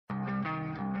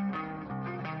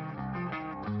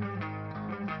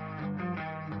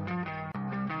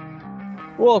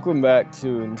Welcome back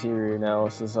to Interior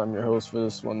Analysis. I'm your host for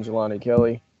this one, Jelani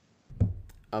Kelly.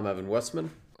 I'm Evan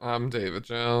Westman. I'm David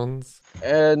Jones.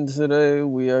 And today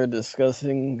we are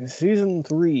discussing Season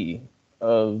 3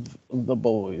 of The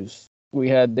Boys. We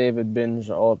had David binge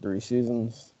all 3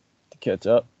 seasons to catch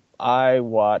up. I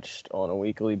watched on a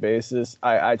weekly basis.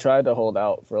 I tried to hold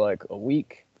out for like a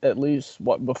week at least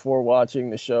before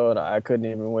watching the show, and I couldn't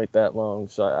even wait that long.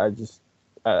 So I just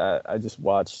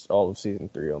watched all of Season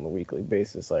 3 on the weekly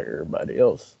basis like everybody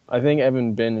else. I think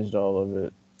Evan binged all of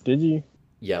it. Did you?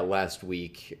 Yeah, last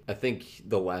week. I think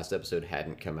the last episode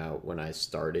hadn't come out when I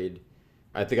started.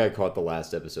 I think I caught the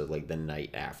last episode like the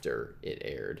night after it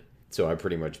aired. So I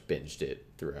pretty much binged it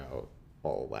throughout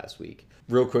all of last week.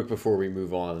 Real quick before we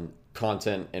move on,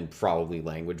 content and probably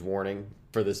language warning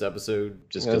for this episode.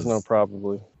 There's no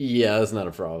probably. Yeah, that's not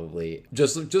a probably.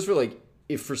 Just for like,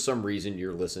 if for some reason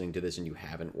you're listening to this and you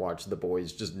haven't watched The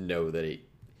Boys, just know that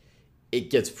it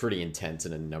gets pretty intense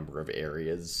in a number of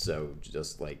areas. So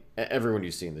just like everyone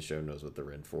who's seen the show knows what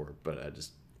they're in for. But I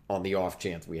just, on the off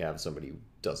chance we have somebody who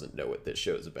doesn't know what this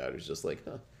show's about, who's just like,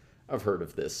 I've heard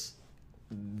of this.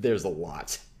 There's a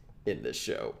lot in this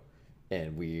show.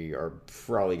 And we are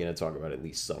probably going to talk about at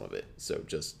least some of it. So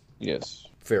just yes,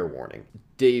 fair warning.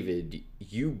 David,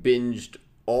 you binged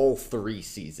all 3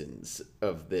 seasons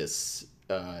of this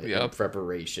in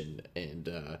preparation.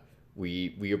 And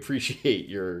we appreciate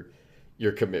your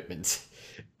commitment.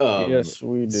 Yes,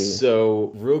 we do.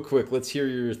 So, real quick, let's hear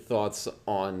your thoughts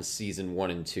on season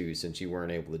 1 and 2 since you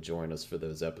weren't able to join us for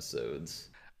those episodes.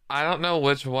 I don't know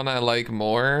which one I like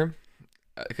more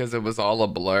because it was all a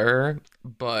blur,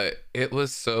 but it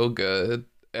was so good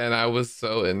and I was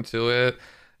so into it.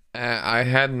 And I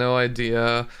had no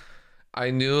idea. I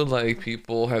knew like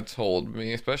people had told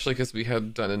me, especially because we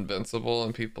had done Invincible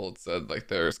and people had said like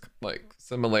there's like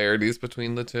similarities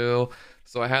between the two.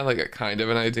 So I had like a kind of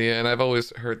an idea, and I've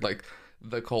always heard like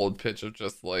the cold pitch of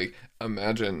just like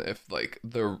imagine if like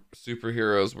the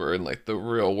superheroes were in like the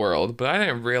real world, but I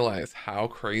didn't realize how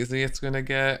crazy it's gonna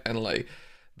get. And like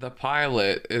the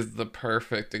pilot is the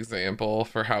perfect example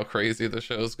for how crazy the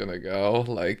show's gonna go.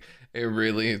 Like it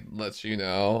really lets you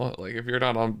know, like if you're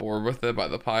not on board with it by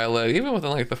the pilot, even within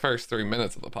like the first 3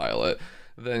 minutes of the pilot,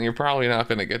 then you're probably not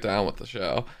gonna get down with the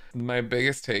show. My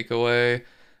biggest takeaway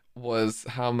was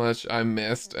how much I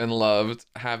missed and loved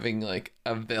having like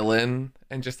a villain,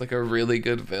 and just like a really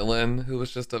good villain who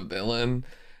was just a villain.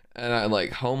 And I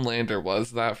like Homelander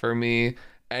was that for me.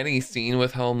 Any scene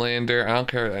with Homelander, I don't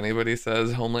care what anybody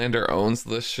says, Homelander owns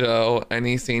this show.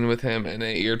 Any scene with him in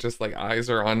it, you're just like eyes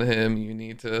are on him. You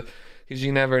need to, because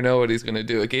you never know what he's gonna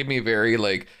do. It gave me very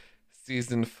like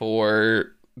season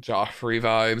 4 Joffrey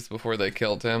vibes before they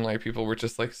killed him. Like people were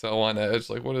just like so on edge,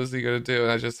 like what is he gonna do?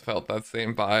 And I just felt that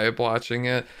same vibe watching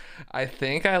it. I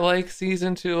think I like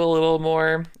season 2 a little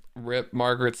more. Rip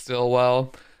Margaret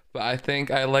Stillwell. But I think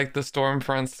I like the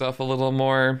Stormfront stuff a little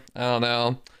more. I don't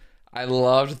know. I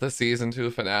loved the season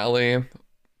 2 finale.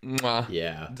 Mwah.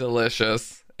 Yeah.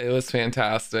 Delicious. It was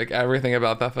fantastic. Everything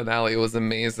about that finale was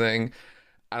amazing.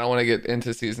 I don't want to get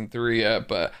into season 3 yet,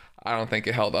 but I don't think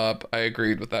it held up. I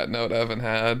agreed with that note Evan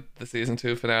had. The season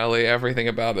 2 finale, everything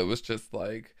about it was just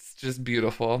like, it's just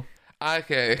beautiful.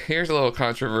 Okay, here's a little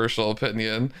controversial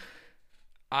opinion.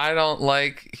 I don't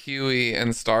like Huey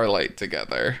and Starlight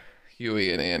together.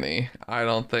 Huey and Annie. I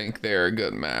don't think they're a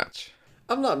good match.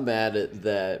 I'm not mad at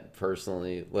that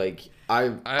personally. Like I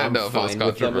don't know if it was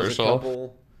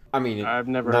controversial. I mean, I've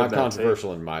never not heard that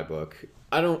controversial in my book.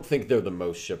 I don't think they're the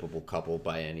most shippable couple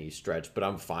by any stretch, but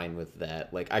I'm fine with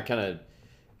that. Like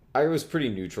I was pretty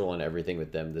neutral on everything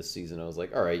with them this season. I was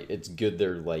like, all right, it's good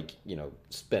they're like,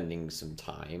 spending some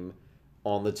time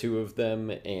on the two of them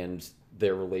and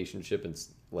their relationship, and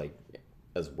like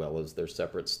as well as their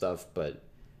separate stuff, but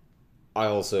I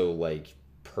also like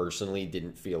personally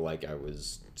didn't feel like I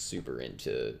was super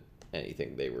into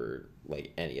anything they were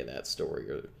like any of that story.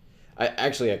 Or I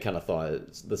kind of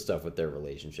thought the stuff with their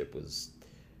relationship was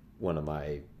one of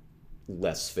my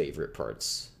less favorite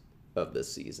parts of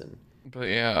this season. But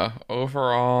yeah,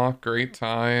 overall, great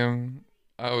time.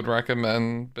 I would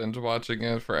recommend binge watching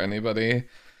it for anybody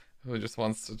who just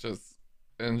wants to just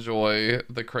enjoy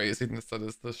the craziness that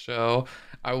is the show.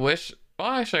 I wish, well,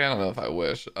 actually, I don't know if I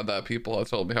wish that people had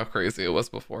told me how crazy it was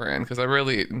beforehand, because I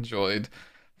really enjoyed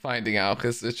finding out,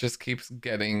 because it just keeps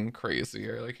getting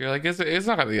crazier. Like, you're like, it's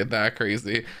not gonna get that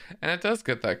crazy. And it does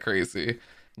get that crazy.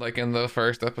 Like in the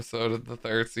first episode of the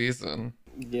 3rd season.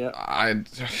 Yeah.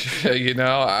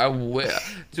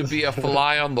 To be a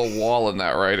fly on the wall in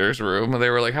that writer's room. They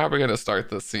were like, how are we going to start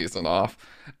this season off?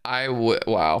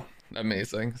 Wow.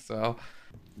 Amazing. So.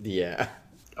 Yeah.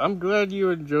 I'm glad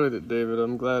you enjoyed it, David.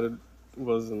 I'm glad it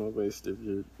wasn't a waste of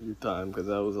your time, because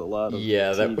that was a lot of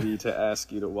TV to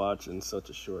ask you to watch in such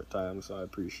a short time, so I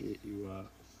appreciate you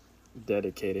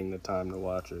dedicating the time to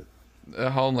watch it.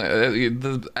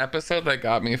 The episode that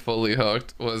got me fully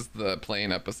hooked was the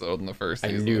plane episode in the first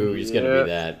season. I knew it was going to be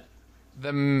that.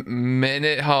 The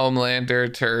minute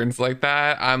Homelander turns like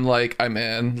that, I'm like, I'm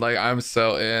in. Like, I'm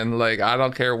so in. Like, I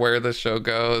don't care where the show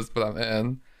goes, but I'm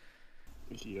in.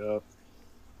 Yep.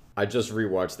 I just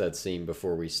rewatched that scene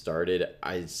before we started.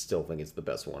 I still think it's the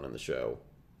best one on the show.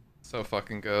 So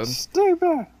fucking good. Stay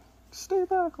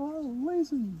back, or I'll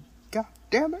laser you. God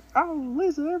damn it, I'll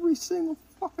laser every single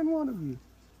fucking one of you.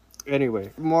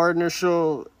 Anyway, more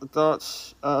initial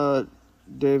thoughts.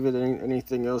 David,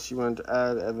 anything else you wanted to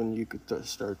add? Evan, you could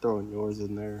start throwing yours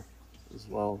in there as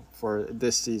well for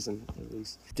this season, at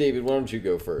least. David, why don't you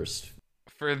go first?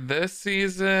 For this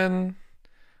season,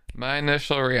 my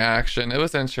initial reaction, it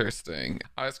was interesting.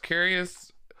 I was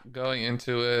curious going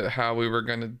into it how we were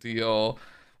going to deal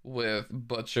with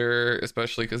Butcher,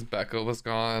 especially because Becca was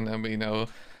gone, and we know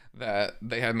that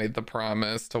they had made the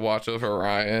promise to watch over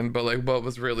Ryan, but like what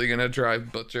was really going to drive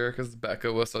Butcher, because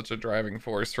Becca was such a driving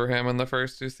force for him in the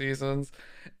first 2 seasons.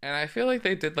 And I feel like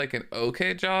they did like an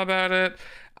okay job at it.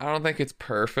 I don't think it's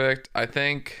perfect. I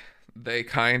think they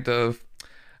kind of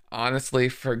honestly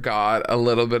forgot a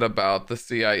little bit about the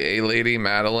CIA lady,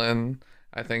 Madeline.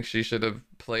 I think she should have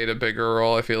played a bigger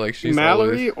role. I feel like she's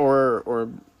Mallory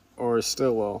or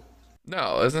Stillwell.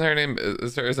 No, isn't her name?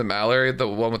 Is it Mallory, the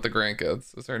one with the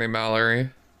grandkids? Is her name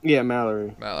Mallory? Yeah,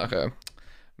 Mallory. Okay,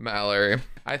 Mallory.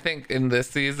 I think in this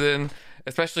season,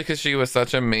 especially because she was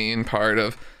such a main part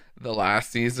of the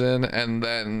last season, and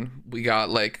then we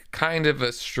got like kind of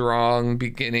a strong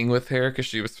beginning with her because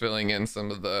she was filling in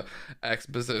some of the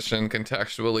exposition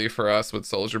contextually for us with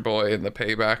Soldier Boy and the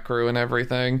Payback crew and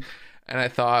everything. And I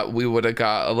thought we would have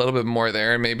got a little bit more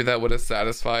there, and maybe that would have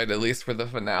satisfied, at least for the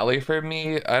finale for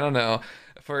me. I don't know.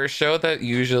 For a show that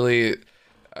usually,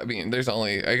 I mean, there's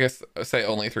only, I guess, say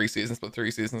only 3 seasons, but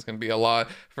 3 seasons can be a lot.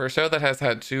 For a show that has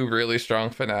had 2 really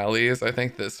strong finales, I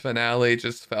think this finale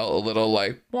just felt a little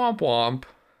like womp womp.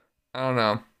 I don't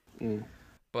know.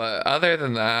 But other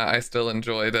than that, I still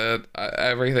enjoyed it.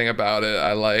 Everything about it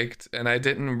I liked, and I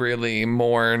didn't really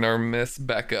mourn or miss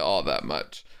Becca all that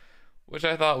much, which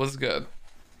I thought was good.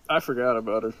 I forgot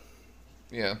about her.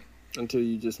 Yeah. Until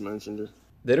you just mentioned her.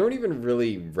 They don't even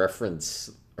really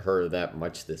reference her that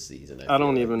much this season. I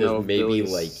don't even know. There's maybe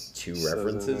like 2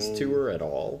 references to her at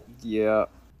all. Yeah.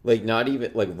 Like not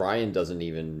even like Ryan doesn't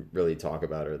even really talk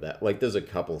about her that like there's a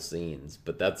couple scenes,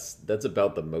 but that's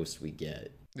about the most we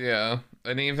get. Yeah.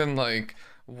 And even like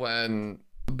when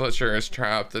Butcher is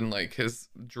trapped in like his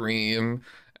dream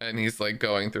and he's like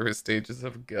going through his stages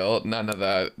of guilt, none of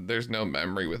that. There's no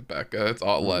memory with Becca. It's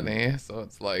all Lenny. So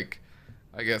it's like,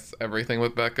 I guess everything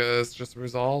with Becca is just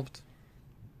resolved.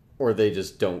 Or they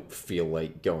just don't feel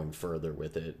like going further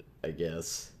with it, I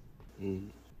guess.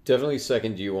 Definitely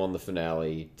second you on the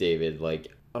finale, David. Like,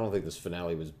 I don't think this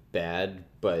finale was bad,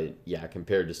 but yeah,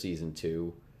 compared to season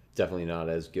 2, definitely not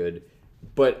as good.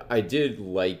 But I did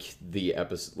like the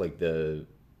episode, like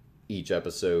each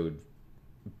episode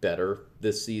better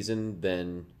this season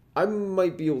than I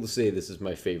might be able to say this is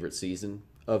my favorite season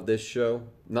of this show.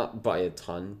 Not by a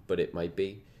ton, but it might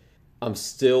be. I'm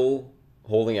still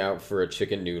holding out for a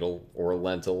chicken noodle or a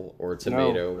lentil or a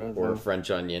tomato or a French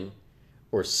onion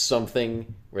or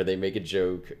something where they make a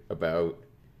joke about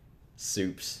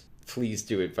soups. Please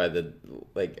do it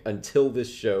until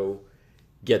this show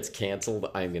gets canceled.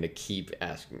 I'm going to keep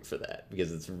asking for that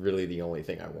because it's really the only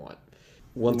thing I want.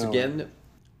 Once again,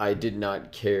 I did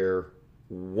not care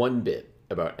one bit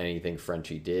about anything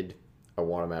Frenchie did. I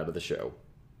want him out of the show.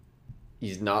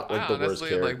 He's not like the worst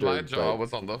character. Like my jaw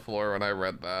was on the floor when I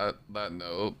read that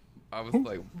note. I was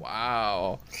like,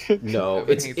 wow. No,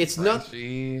 it's not.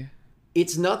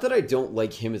 It's not that I don't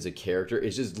like him as a character.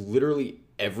 It's just literally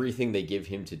everything they give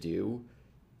him to do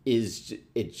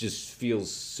it just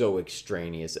feels so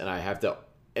extraneous, and I have to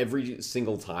every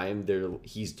single time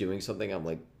he's doing something, I'm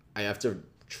like, I have to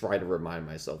try to remind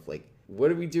myself, like, what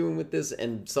are we doing with this?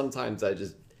 And sometimes I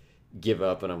just give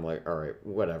up and I'm like, all right,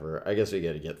 whatever. I guess we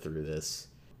got to get through this.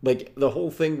 Like the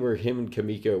whole thing where him and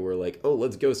Kamiko were like, oh,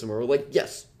 let's go somewhere. We're like,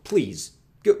 yes, please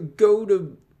go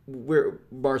to where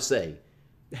Marseille.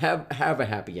 Have a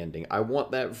happy ending. I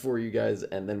want that for you guys,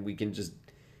 and then we can just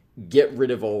get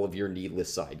rid of all of your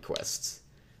needless side quests.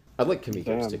 I'd like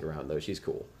Kamiko to stick around though. She's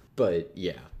cool. But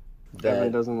yeah.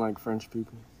 Evan doesn't like French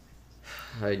people.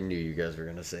 I knew you guys were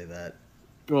gonna say that.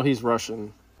 Well, he's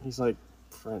Russian. He's like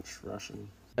French Russian.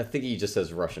 I think he just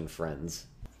has Russian friends.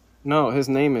 No, his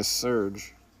name is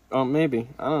Serge. Oh, maybe.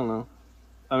 I don't know.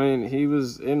 I mean, he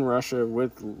was in Russia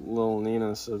with Lil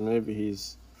Nina, so maybe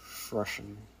he's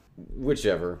Russian.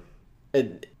 Whichever.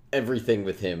 And everything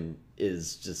with him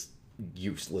is just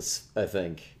useless, I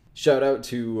think. Shout out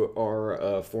to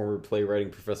our former playwriting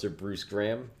professor Bruce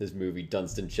Graham. His movie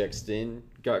Dunstan Checks In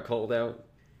got called out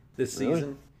this Really?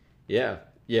 season. Yeah.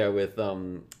 Yeah, with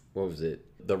what was it?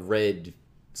 The red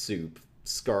soup,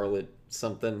 Scarlet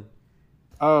something.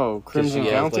 Oh, 'Cause Crimson she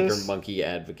has like Countess? her monkey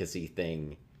advocacy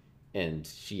thing, and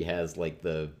she has like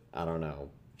the I don't know.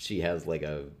 She has like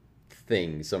a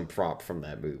thing, some prop from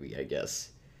that movie, I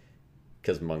guess.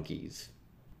 Because monkeys.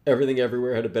 Everything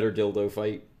Everywhere had a better dildo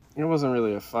fight. It wasn't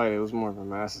really a fight. It was more of a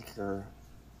massacre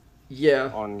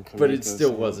Yeah, on but it Kamikaze.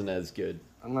 still wasn't as good.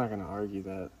 I'm not going to argue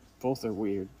that. Both are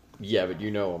weird. Yeah, but you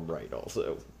know I'm right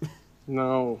also.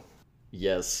 No,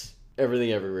 Yes,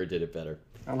 Everything Everywhere did it better.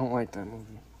 I don't like that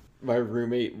movie. My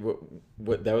roommate,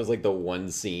 what that was like the one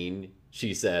scene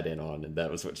she sat in on, and that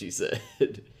was what she said.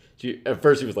 At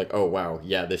first she was like, "Oh wow,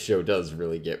 yeah, this show does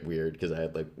really get weird," because I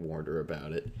had like warned her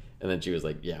about it, and then she was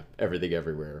like, "Yeah, Everything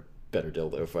Everywhere, better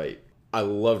dildo fight." I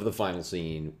loved the final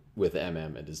scene with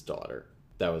MM and his daughter.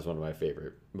 That was one of my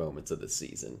favorite moments of the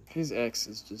season. His ex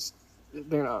is just,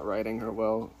 they're not writing her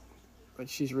well. Like,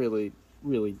 she's really,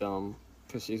 really dumb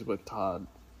because she's with Todd.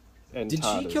 And Did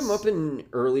Todd she is- come up in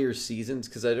earlier seasons?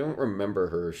 Because I don't remember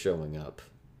her showing up.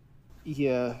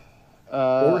 Yeah.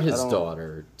 Or I his don't-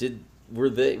 daughter.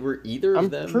 Were either of I'm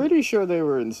them? pretty sure they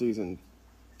were in season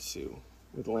 2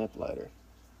 with Lamplighter.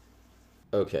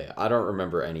 Okay, I don't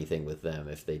remember anything with them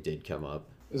if they did come up.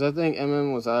 Because I think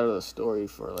MM was out of the story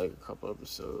for like a couple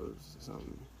episodes or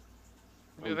something.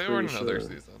 Yeah, I'm they were in pretty another sure.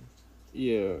 season.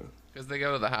 Yeah. Because they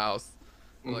go to the house,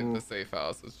 like Mhm. the safe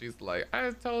house, and she's like,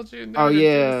 I told you Oh, never to do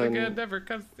yeah, this again, and- never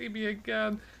come see me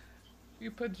again.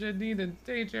 You put Janine in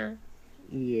danger.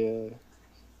 Yeah.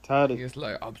 Todd is... He's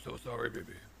like, I'm so sorry,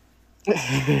 baby.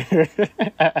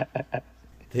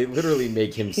 They literally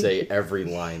make him say every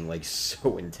line like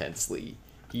so intensely.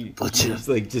 Butcher, He's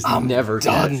like just I'm never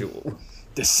done. casual.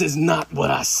 This is not what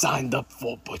I signed up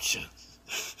for, Butcher.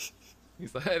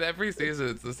 He's like, and every season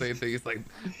it's the same thing. He's like,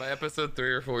 by episode 3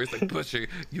 or 4, he's like, Butcher,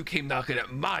 you came knocking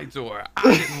at my door.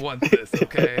 I didn't want this,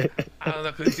 okay? I'm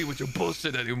not gonna deal with your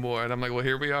bullshit anymore. And I'm like, well,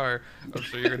 here we are. I'm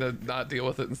sure you're gonna not deal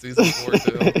with it in season 4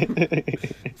 too.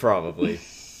 Probably.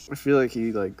 I feel like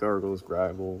he like gargles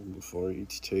gravel before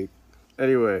each take.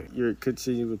 Anyway, you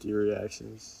continue with your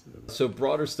reactions. So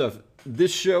broader stuff.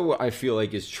 This show I feel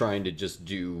like is trying to just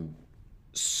do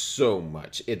so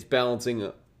much. It's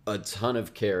balancing a ton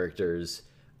of characters.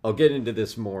 I'll get into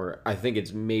this more. I think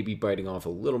it's maybe biting off a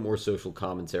little more social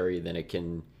commentary than it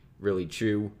can really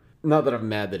chew. Not that I'm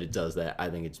mad that it does that. I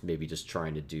think it's maybe just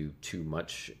trying to do too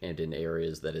much and in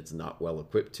areas that it's not well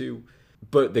equipped to.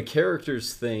 But the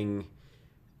characters thing,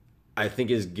 I think,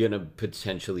 is gonna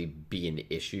potentially be an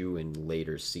issue in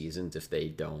later seasons if they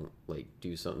don't like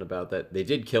do something about that. They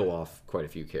did kill off quite a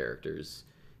few characters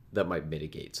that might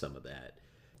mitigate some of that,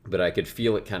 but I could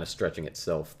feel it kind of stretching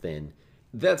itself thin.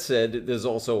 That said, there's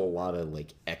also a lot of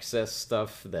like excess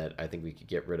stuff that I think we could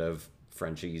get rid of.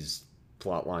 Frenchie's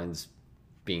plot lines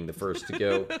being the first to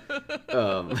go,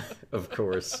 of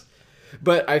course.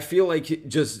 But I feel like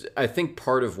I think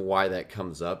part of why that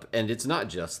comes up, and it's not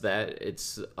just that,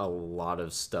 it's a lot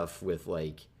of stuff with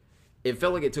like, it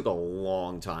felt like it took a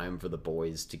long time for the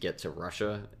boys to get to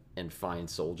Russia and find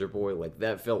Soldier Boy. Like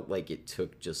that felt like it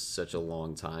took just such a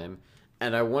long time.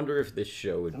 And I wonder if this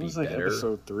show would That be was like better.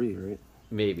 episode 3, right?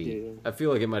 Maybe. Yeah. I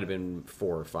feel like it might have been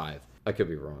 4 or 5. I could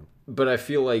be wrong. But I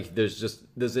feel like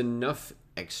there's enough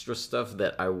extra stuff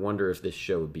that I wonder if this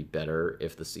show would be better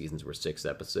if the seasons were 6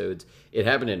 episodes. It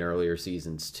happened in earlier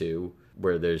seasons too,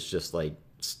 where there's just like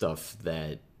stuff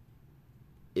that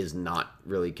is not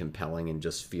really compelling and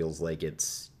just feels like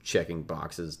it's checking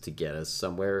boxes to get us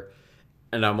somewhere.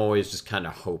 And I'm always just kind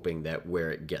of hoping that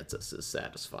where it gets us is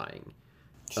satisfying.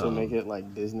 So make it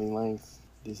like Disney length,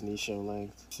 Disney show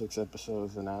length, 6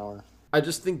 episodes an hour. I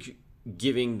just think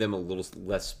giving them a little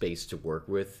less space to work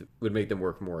with would make them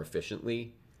work more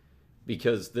efficiently,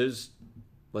 because there's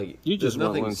like You just there's want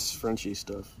nothing. less Frenchie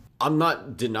stuff. I'm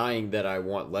not denying that I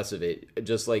want less of it.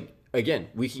 Just like again,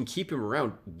 we can keep him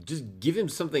around. Just give him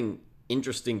something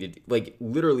interesting to like.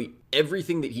 Literally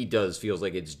everything that he does feels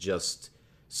like it's just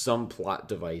some plot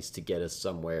device to get us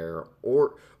somewhere,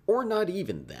 or not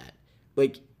even that.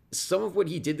 Like some of what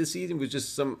he did this season was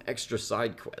just some extra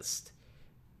side quest.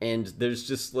 And there's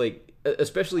just like,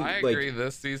 especially I like, agree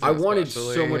this season. I wanted so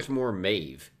especially. much more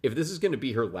Maeve. If this is going to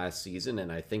be her last season,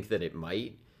 and I think that it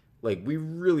might, like, we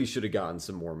really should have gotten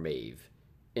some more Maeve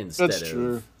instead That's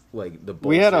true. of like the.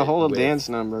 We had a bullshit whole with- dance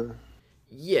number.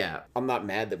 Yeah, I'm not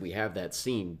mad that we have that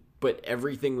scene, but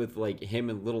everything with like him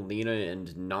and little Nina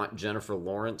and not Jennifer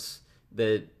Lawrence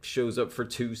that shows up for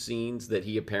 2 scenes that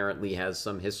he apparently has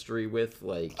some history with,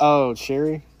 like, Oh,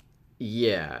 Sherry?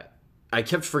 yeah, I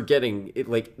kept forgetting it.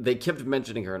 Like they kept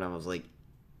mentioning her, and I was like,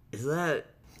 "Is that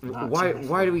Not why? Jennifer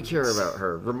Why do we care Lawrence. about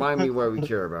her? Remind me why we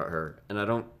care about her." And I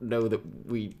don't know that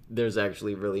there's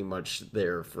actually really much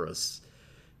there for us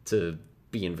to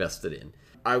be invested in.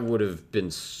 I would have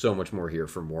been so much more here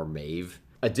for more Maeve.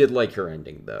 I did like her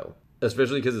ending though,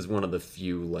 especially because it's one of the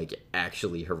few like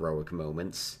actually heroic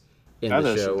moments in I the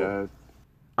know she show. died.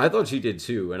 I thought she did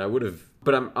too, and I would have,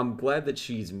 but I'm glad that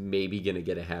she's maybe gonna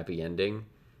get a happy ending,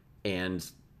 and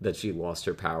that she lost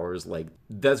her powers. Like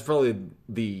that's probably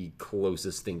the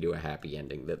closest thing to a happy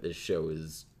ending that this show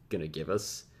is gonna give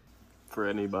us. For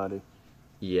anybody.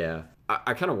 Yeah,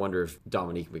 I kind of wonder if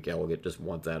Dominique McElligott just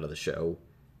wants out of the show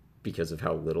because of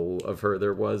how little of her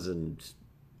there was, and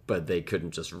but they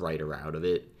couldn't just write her out of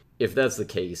it. If that's the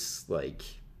case, like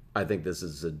I think this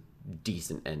is a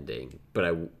decent ending.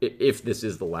 But if this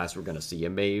is the last we're gonna see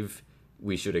of Maeve,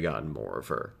 we should have gotten more of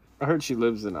her. I heard she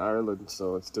lives in Ireland,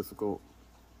 so it's difficult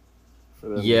for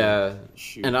them Yeah, to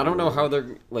shoot and I don't her. know how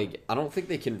they're like. I don't think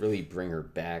they can really bring her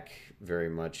back very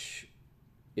much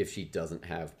if she doesn't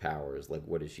have powers. Like,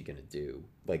 what is she gonna do?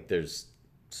 Like, there's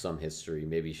some history.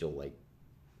 Maybe she'll like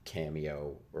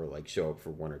cameo or like show up for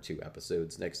 1 or 2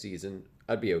 episodes next season.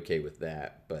 I'd be okay with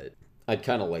that, but I'd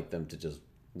kind of like them to just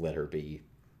let her be,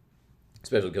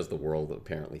 especially because the world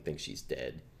apparently thinks she's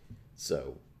dead.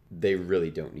 So they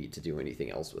really don't need to do anything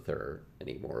else with her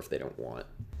anymore if they don't want.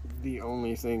 The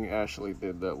only thing Ashley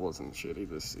did that wasn't shitty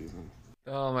this season.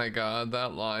 Oh my god,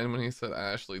 that line when he said,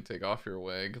 Ashley, take off your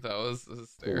wig, that was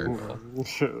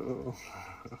hysterical.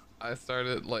 I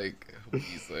started like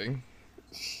wheezing.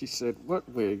 She said, "What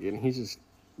wig?" And he just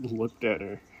looked at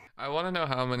her. I want to know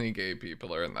how many gay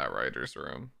people are in that writer's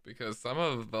room because some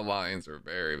of the lines are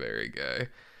very, very gay.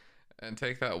 And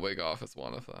take that wig off is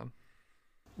one of them.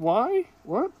 Why?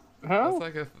 What? How?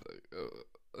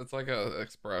 It's like a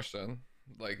expression.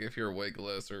 Like if you're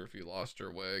wigless or if you lost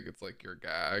your wig, it's like you're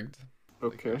gagged.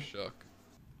 Like you're Okay. shook.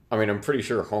 I mean, I'm pretty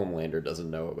sure Homelander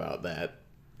doesn't know about that.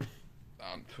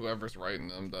 Whoever's writing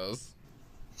them does.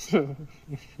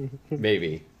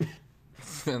 Maybe.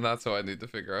 And that's who I need to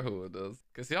figure out who it is.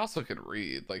 Because he also could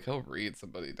read. Like he'll read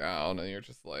somebody down and you're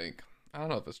just like, I don't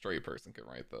know if a straight person can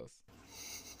write this.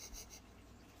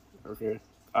 Okay.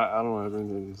 I don't have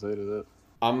anything to say to that.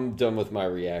 I'm done with my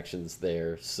reactions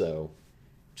there, so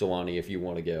Jelani, if you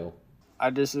want to go. I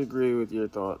disagree with your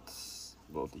thoughts,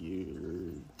 both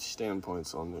your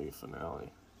standpoints on the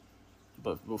finale.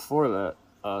 But before that,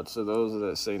 to those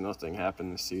that say nothing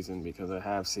happened this season, because I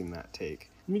have seen that take,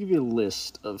 let me give you a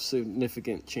list of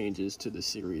significant changes to the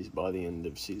series by the end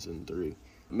of season 3.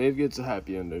 Maeve gets a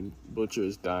happy ending. Butcher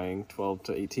is dying, 12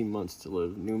 to 18 months to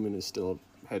live. Newman is still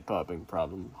a head-popping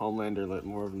problem. Homelander let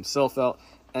more of himself out,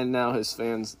 and now his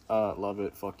fans love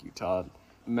it. Fuck you, Todd.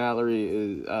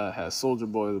 Mallory has Soldier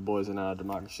Boy. The boys are now a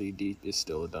democracy. Deep is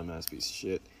still a dumbass piece of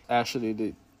shit.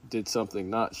 Ashley did something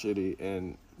not shitty,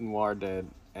 and Noir dead.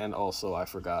 And also, I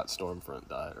forgot Stormfront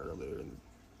died earlier in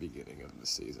the beginning of the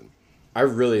season. I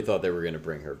really thought they were going to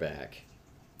bring her back.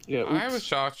 Yeah, I oops. was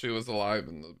shocked she was alive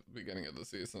in the beginning of the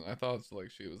season. I thought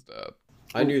like she was dead.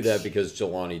 I knew that Oops. because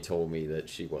Jelani told me that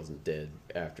she wasn't dead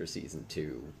after season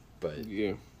 2, but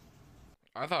Yeah.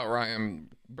 I thought Ryan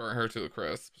burnt her to a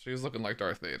crisp. She was looking like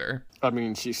Darth Vader. I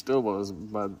mean, she still was,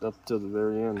 but up to the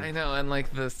very end. I know, and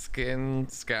like the skin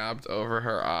scabbed over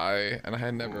her eye, and I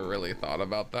had never really thought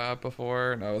about that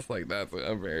before, and I was like, that's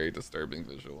a very disturbing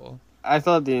visual. I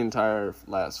thought the entire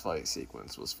last fight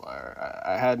sequence was fire.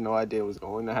 I had no idea it was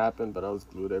going to happen, but I was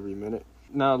glued every minute.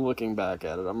 Now looking back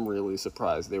at it, I'm really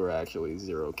surprised there were actually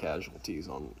 0 casualties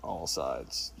on all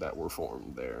sides that were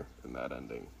formed there in that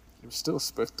ending. It was still a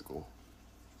spectacle.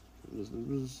 It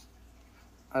was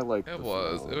I liked It the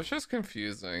was. finale. It was just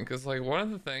confusing because, like, one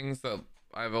of the things that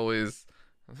I've always,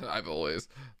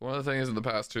 one of the things in the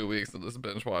past 2 weeks of this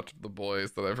binge watch of The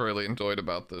Boys that I've really enjoyed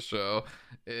about this show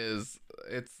is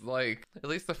it's like, at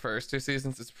least the first 2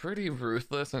 seasons, it's pretty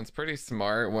ruthless and it's pretty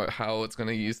smart how it's going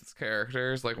to use its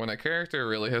characters. Like, when a character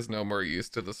really has no more use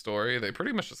to the story, they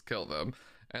pretty much just kill them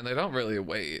and they don't really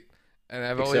wait. And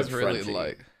I've always Except really Frenchie.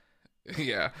 liked.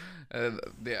 Yeah, I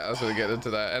was gonna get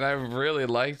into that, and I really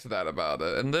liked that about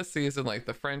it. And this season, like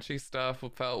the Frenchie stuff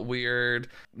felt weird.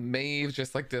 Maeve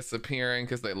just like disappearing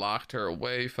because they locked her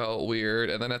away felt weird.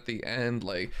 And then at the end,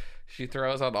 like she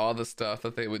throws out all the stuff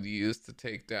that they would use to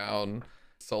take down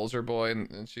Soldier Boy,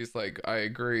 and she's like, "I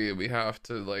agree, we have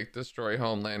to like destroy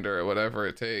Homelander or whatever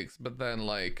it takes." But then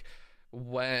like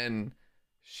when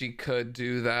she could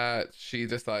do that, she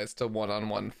decides to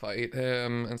one-on-one fight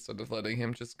him instead of letting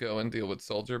him just go and deal with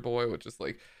Soldier Boy, which is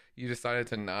like you decided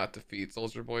to not defeat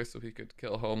Soldier Boy so he could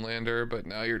kill Homelander, but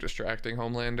now you're distracting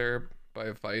Homelander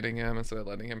by fighting him instead of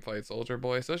letting him fight Soldier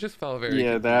Boy. So it just felt very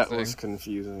Yeah, that confusing. was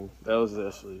confusing. That was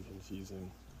actually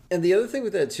confusing. And the other thing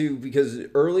with that too, because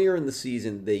earlier in the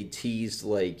season they teased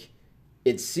like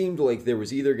it seemed like there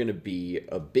was either going to be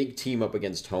a big team up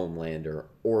against Homelander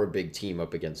or a big team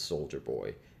up against Soldier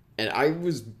Boy. And I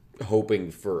was hoping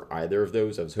for either of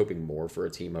those. I was hoping more for a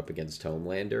team up against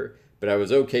Homelander, but I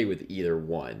was okay with either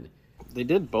one. They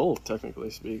did both,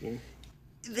 technically speaking.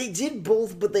 They did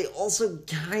both, but they also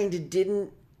kind of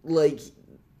didn't. Like,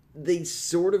 they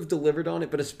sort of delivered on it,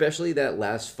 but especially that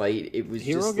last fight, it was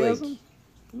just like...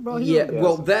 Yeah,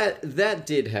 well, that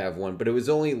did have one, but it was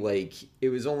only a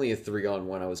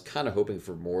 3-on-1. I was kind of hoping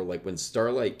for more. Like when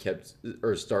Starlight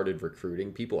started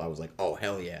recruiting people, I was like, oh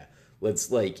hell yeah,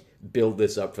 let's like build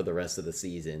this up for the rest of the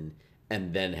season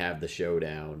and then have the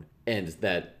showdown. And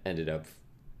that ended up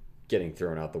getting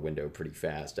thrown out the window pretty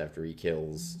fast after he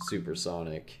kills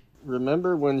Supersonic.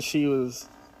 Remember when she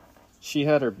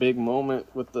had her big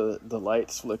moment with the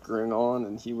lights flickering on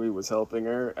and Huey was helping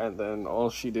her, and then all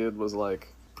she did was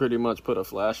like pretty much put a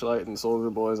flashlight in Soldier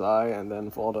Boy's eye and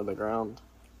then fall to the ground.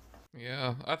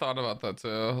 Yeah, I thought about that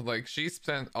too. Like she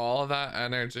spent all of that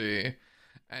energy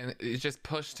and it just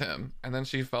pushed him, and then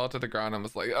she fell to the ground and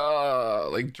was like, oh,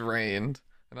 like drained.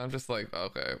 And I'm just like,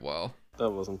 okay, well, that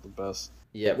wasn't the best.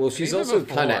 Yeah, well, she's also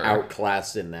kind of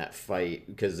outclassed in that fight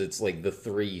because it's like the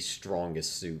 3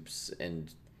 strongest soups,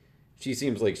 and she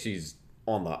seems like she's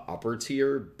on the upper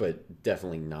tier, but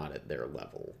definitely not at their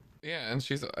level. Yeah,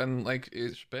 and like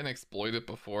it's been exploited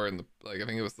before in the I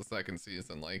think it was the second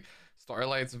season. Like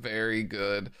Starlight's very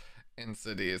good in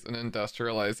cities and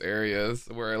industrialized areas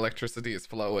where electricity is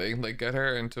flowing. Like get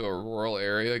her into a rural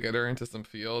area, get her into some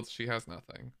fields, she has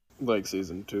nothing. Like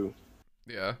season 2.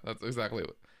 Yeah, that's exactly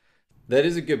what. That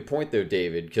is a good point though,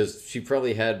 David, because she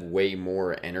probably had way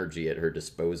more energy at her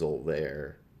disposal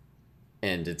there,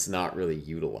 and it's not really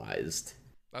utilized.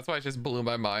 That's why it just blew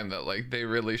my mind that like they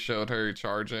really showed her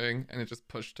charging and it just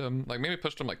pushed him, like maybe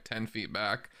pushed him like 10 feet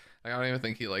back. Like I don't even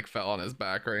think he like fell on his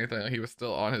back or anything. Like, he was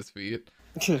still on his feet.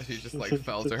 She just like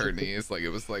fell to her knees. Like it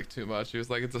was like too much. She was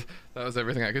like, that was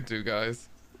everything I could do, guys.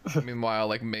 Meanwhile,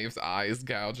 like Maeve's eyes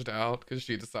gouged out because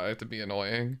she decided to be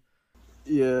annoying.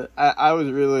 Yeah, I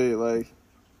was really like,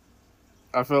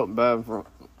 I felt bad for,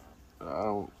 I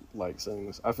don't like saying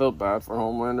this, I felt bad for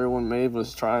Homelander when Maeve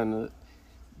was trying to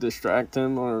distract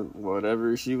him or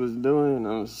whatever she was doing.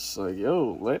 I was just like,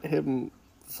 yo, let him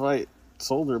fight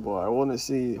Soldier Boy. I want to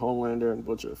see Homelander and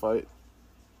Butcher fight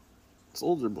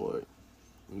Soldier Boy.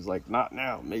 He's like, not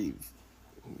now, Maeve.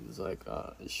 He's like,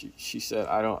 she said,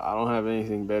 I don't have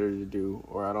anything better to do,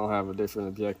 or I don't have a different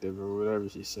objective, or whatever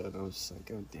she said. I was just like,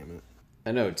 God damn it.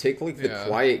 I know, take like the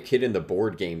quiet kid in the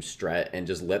board game strat and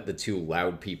just let the 2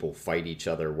 loud people fight each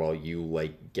other while you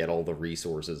like get all the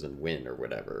resources and win or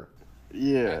whatever.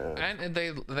 Yeah, and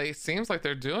they seems like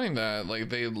they're doing that. Like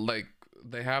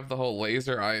they have the whole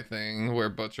laser eye thing where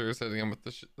Butcher's hitting him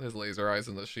with his laser eyes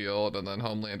in the shield, and then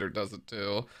Homelander does it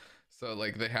too. So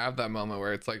like they have that moment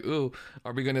where it's like, ooh,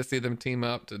 are we gonna see them team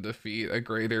up to defeat a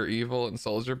greater evil in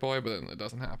Soldier Boy? But then it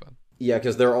doesn't happen. Yeah,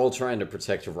 because they're all trying to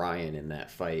protect Ryan in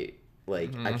that fight.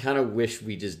 Like I kind of wish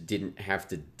we just didn't have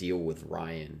to deal with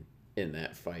Ryan in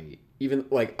that fight. Even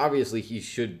like obviously he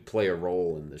should play a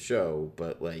role in the show,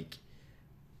 but like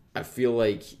I feel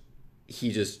like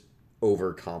he just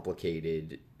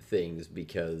overcomplicated things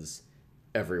because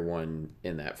everyone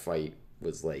in that fight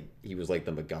was like, he was like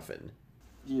the MacGuffin.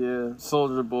 Yeah,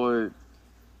 Soldier Boy.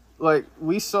 Like,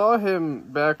 we saw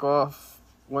him back off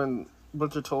when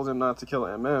Butcher told him not to kill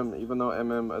MM, even though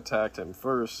MM attacked him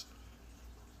first.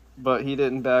 But he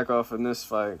didn't back off in this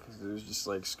fight because it was just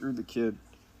like, screw the kid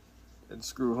and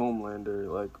screw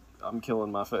Homelander. Like, I'm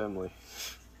killing my family.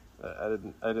 I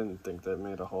didn't think that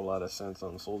made a whole lot of sense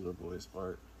on Soldier Boy's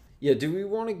part. Yeah, do we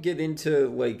want to get into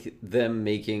like them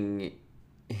making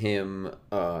him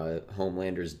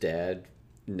Homelander's dad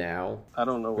now? I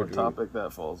don't know what topic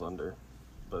that falls under,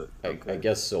 but okay. I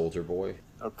guess Soldier Boy.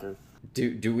 Okay.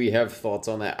 Do we have thoughts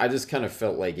on that? I just kind of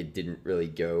felt like it didn't really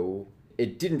go.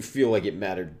 It didn't feel like it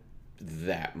mattered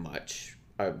that much.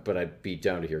 But I'd be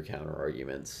down to hear counter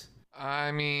arguments.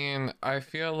 I mean, I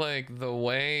feel like the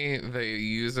way they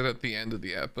use it at the end of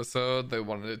the episode, they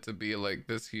wanted it to be like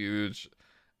this huge,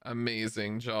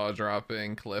 amazing,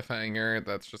 jaw-dropping cliffhanger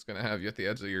that's just gonna have you at the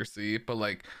edge of your seat. But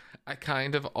like, I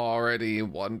kind of already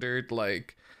wondered,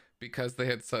 like, because they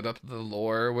had set up the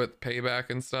lore with Payback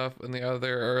and stuff in the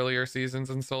other earlier seasons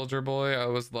in Soldier Boy, I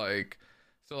was like,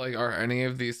 So like, are any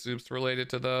of these soups related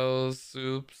to those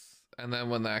soups? And then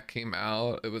when that came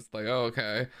out, it was like, oh,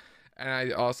 okay. And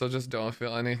I also just don't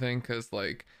feel anything because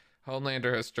like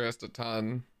Homelander has stressed a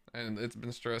ton, and it's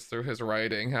been stressed through his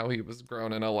writing how he was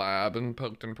grown in a lab and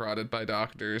poked and prodded by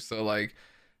doctors. So like,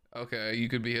 okay, you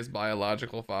could be his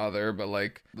biological father, but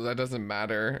like that doesn't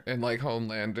matter in like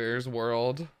Homelander's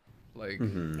world. Like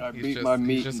I he's beat just my he's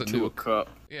meat just a into a nuke. cup.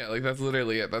 Yeah, like that's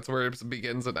literally it. That's where it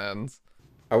begins and ends.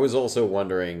 I was also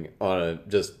wondering, on a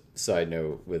just side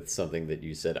note with something that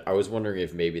you said, I was wondering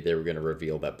if maybe they were going to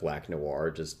reveal that Black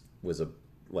Noir just was a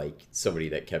like somebody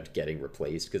that kept getting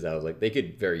replaced, because I was like, they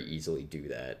could very easily do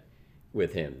that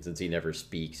with him since he never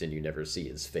speaks and you never see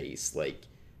his face. Like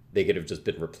they could have just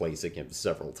been replacing him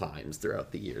several times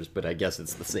throughout the years, but I guess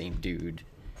it's the same dude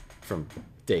from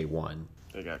day one.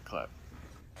 They got clapped.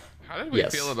 How did we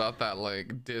Yes. feel about that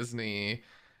like Disney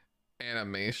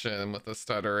animation with the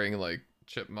stuttering like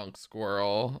chipmunk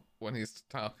squirrel when he's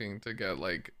talking to get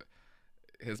like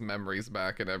his memories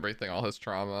back and everything, all his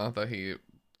trauma that he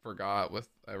forgot with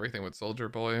everything with Soldier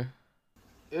Boy?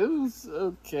 It was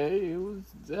okay. It was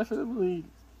definitely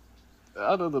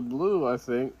out of the blue, I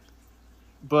think.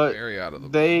 But Very out of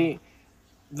the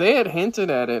they had hinted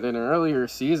at it in earlier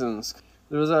seasons.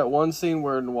 There was that one scene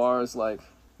where Noir's like,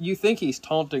 you think he's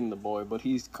taunting the boy, but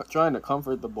he's trying to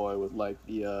comfort the boy with like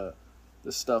the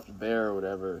stuffed bear or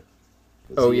whatever.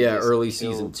 'Cause Oh he yeah, just early killed-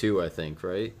 season 2, I think,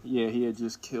 right? Yeah, he had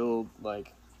just killed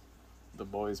like the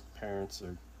boy's parents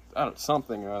or I don't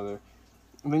something or other.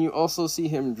 And then you also see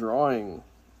him drawing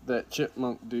that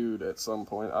chipmunk dude at some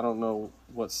point. I don't know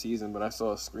what season, but I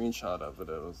saw a screenshot of it.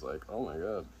 It was like, oh my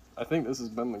god. I think this has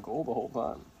been the goal the whole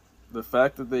time. The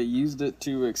fact that they used it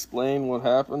to explain what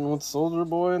happened with Soldier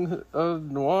Boy and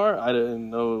Noir, I didn't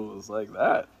know it was like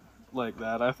that. Like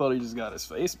that. I thought he just got his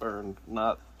face burned,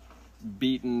 not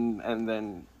beaten and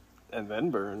then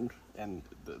burned, and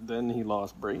then he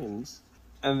lost brains.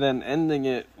 And then ending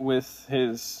it with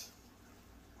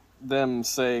them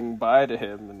saying bye to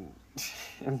him and,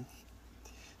 and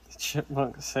the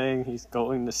chipmunk saying he's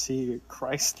going to see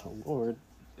Christ the Lord.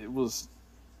 It was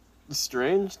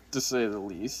strange to say the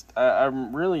least.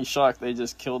 I'm really shocked they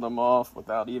just killed him off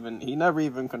without he never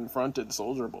even confronted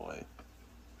Soldier Boy.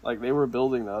 Like, they were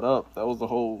building that up. That was the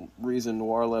whole reason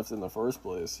Noir left in the first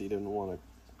place. He didn't want to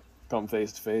come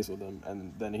face to face with him,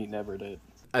 and then he never did.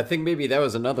 I think maybe that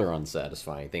was another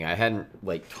unsatisfying thing. I hadn't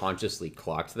like consciously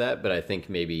clocked that, but I think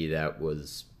maybe that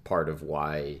was part of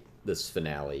why this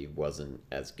finale wasn't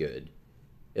as good,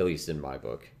 at least in my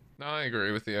book. No, I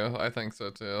agree with you. I think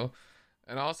so too.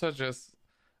 And also just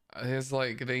his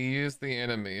like they use the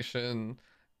animation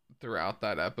throughout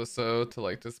that episode to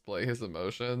like display his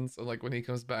emotions. And like when he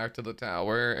comes back to the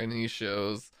tower and he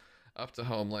shows up to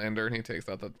Homelander and he takes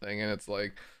out the thing and it's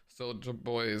like Soldier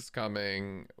Boy is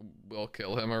coming, we'll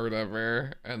kill him or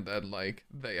whatever, and then like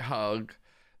they hug.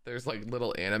 There's like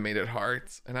little animated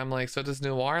hearts, and I'm like, so does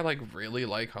Noir like really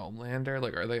like Homelander?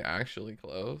 Like, are they actually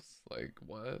close? Like,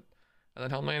 what? And then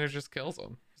Homelander just kills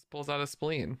him, just pulls out his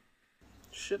spleen.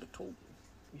 Should have told me.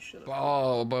 You should have.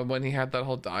 Oh, but when he had that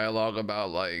whole dialogue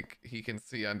about like he can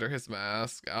see under his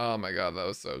mask, oh my god, that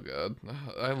was so good.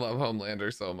 I love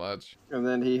Homelander so much. And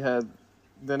then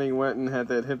he went and had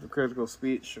that hypocritical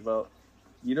speech about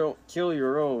you don't kill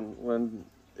your own when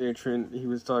he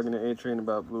was talking to A-Train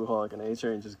about Blue Hawk, and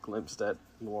A-Train just glimpsed at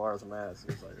Noir's mask.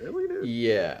 He was like, really, dude?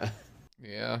 Yeah.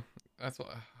 Yeah, that's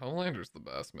why Homelander's the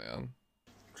best, man.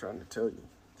 I'm trying to tell you.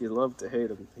 You love to hate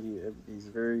him. He's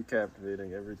very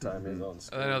captivating every time he's on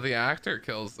screen. I know the actor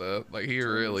kills it. Like he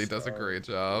really does a great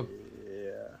job.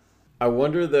 Yeah. I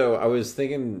wonder though, I was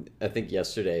thinking, I think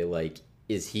yesterday, like,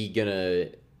 is he gonna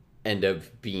end up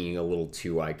being a little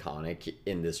too iconic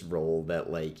in this role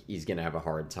that like he's gonna have a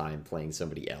hard time playing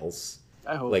somebody else?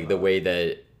 I hope Like the not. way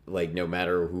that like no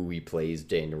matter who he plays,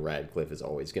 Daniel Radcliffe is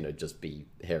always gonna just be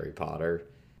Harry Potter.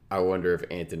 I wonder if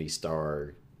Anthony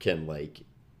Starr can like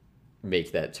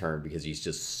make that turn because he's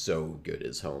just so good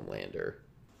as Homelander.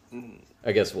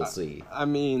 I guess we'll see. I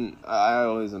mean, I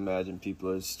always imagine people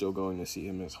are still going to see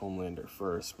him as Homelander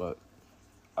first, but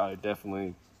I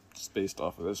definitely, just based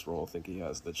off of this role, think he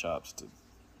has the chops to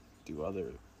do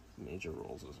other major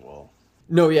roles as well.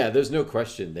 No, yeah, there's no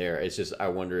question there. It's just I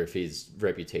wonder if his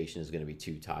reputation is going to be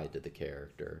too tied to the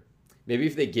character. Maybe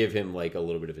if they give him like a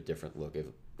little bit of a different look,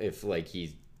 if like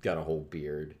he's got a whole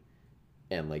beard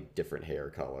and like different hair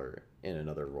color in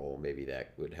another role, maybe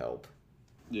that would help.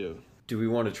 Yeah. Do we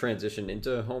want to transition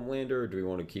into Homelander, or do we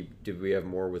want to keep? Did we have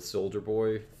more with Soldier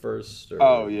Boy first? Or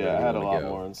Oh where yeah, do I you had a wanna lot go?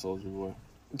 more in Soldier Boy.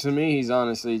 To me, he's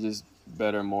honestly just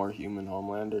better, more human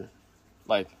Homelander.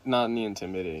 Like, not in the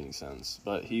intimidating sense,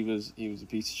 but he was a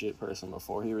piece of shit person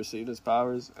before he received his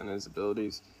powers and his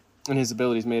abilities. And his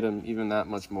abilities made him even that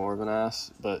much more of an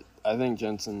ass. But I think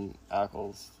Jensen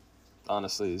Ackles,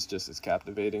 honestly, is just as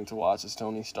captivating to watch as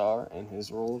Tony Starr in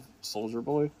his role of Soldier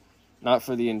Boy. Not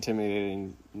for the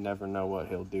intimidating, never know what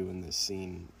he'll do in this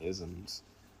scene isms,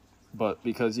 but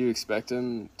because you expect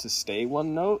him to stay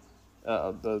one note,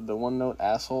 the one note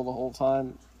asshole the whole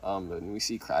time. And we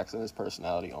see cracks in his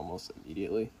personality almost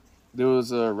immediately. There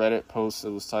was a Reddit post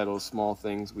that was titled "Small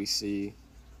Things We See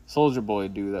Soldier Boy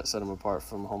Do That Set Him Apart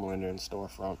from Homelander and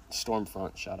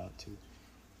Stormfront." Shout out to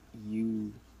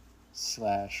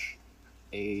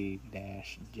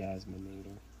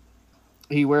U/A-Jasminator.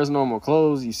 He wears normal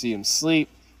clothes. You see him sleep.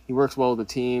 He works well with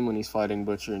the team when he's fighting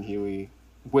Butcher and Huey.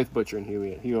 With Butcher and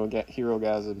Huey at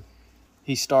Herogasm.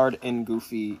 He starred in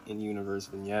Goofy in-universe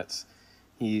vignettes.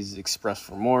 He's expressed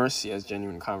remorse. He has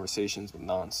genuine conversations with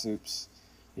non-soups.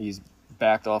 He's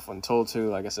backed off when told to,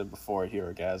 like I said before, at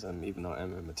Herogasm, even though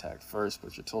MM attacked first,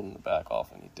 Butcher told him to back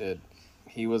off, and he did.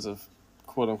 He was a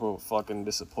quote-unquote fucking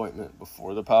disappointment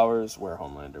before the powers, where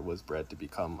Homelander was bred to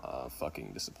become a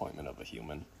fucking disappointment of a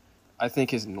human. I think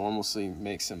his normalcy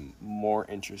makes him more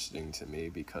interesting to me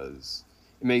because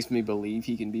it makes me believe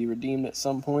he can be redeemed at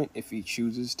some point if he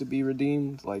chooses to be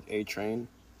redeemed, like A-Train.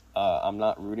 I'm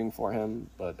not rooting for him,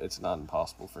 but it's not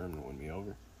impossible for him to win me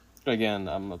over. Again,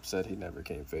 I'm upset he never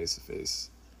came face-to-face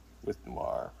with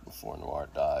Noir before Noir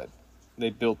died. They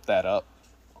built that up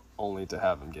only to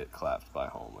have him get clapped by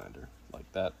Homelander.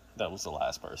 Like, that was the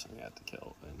last person he had to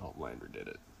kill, and Homelander did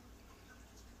it.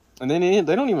 And then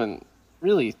they don't even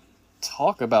really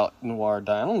talk about Noir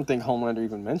dying. I don't think Homelander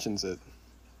even mentions it.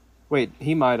 Wait,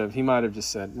 he might have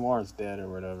just said Noir's dead or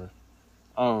whatever.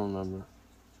 I don't remember.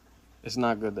 It's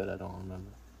not good that I don't remember.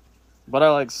 But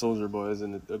I like Soldier Boy as a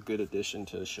good addition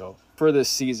to the show. For this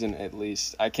season, at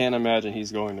least. I can't imagine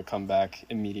he's going to come back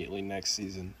immediately next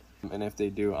season. And if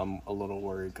they do, I'm a little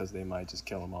worried because they might just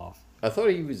kill him off. I thought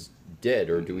he was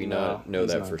dead, or do we not know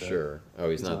that for sure?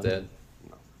 Oh, he's not dead?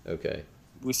 No. Okay.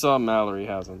 We saw Mallory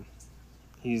has him.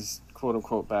 He's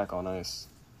quote-unquote back on ice.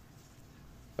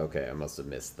 Okay, I must have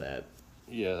missed that.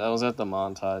 Yeah, that was at the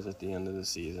montage at the end of the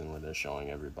season where they're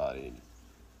showing everybody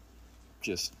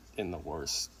just in the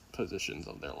worst positions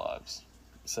of their lives.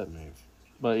 Except Maeve.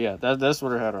 But yeah, that's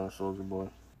what I had on Soldier Boy.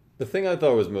 The thing I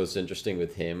thought was most interesting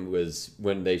with him was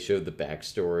when they showed the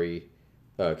backstory,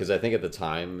 because I think at the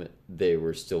time they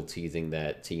were still teasing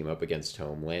that team up against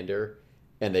Homelander,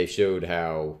 and they showed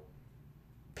how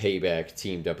Payback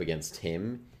teamed up against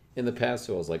him in the past,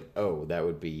 so I was like, oh, that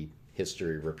would be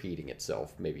history repeating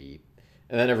itself, maybe.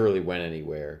 And that never really went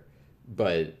anywhere,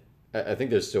 but I think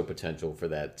there's still potential for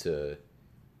that to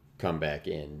come back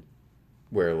in,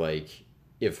 where, like,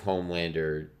 if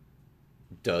Homelander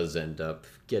does end up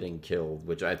getting killed,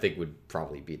 which I think would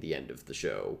probably be the end of the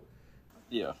show.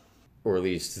 Yeah. Or at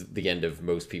least the end of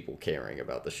most people caring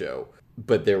about the show.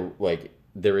 But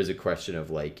there is a question of,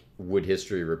 like, would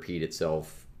history repeat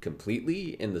itself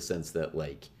completely, in the sense that,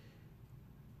 like,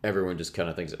 everyone just kind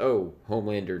of thinks, oh,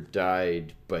 Homelander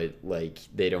died, but, like,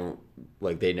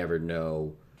 they never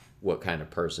know what kind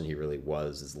of person he really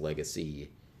was. His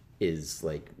legacy is,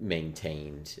 like,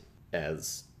 maintained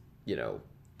as, you know,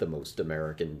 the most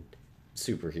American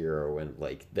superhero, and,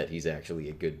 like, that he's actually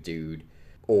a good dude.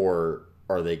 Or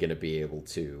are they going to be able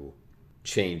to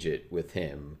change it with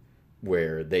him,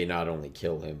 where they not only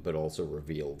kill him, but also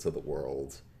reveal to the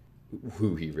world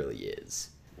who he really is?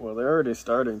 Well, they're already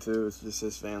starting to. It's just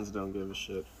his fans don't give a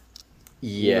shit.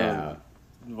 Yeah.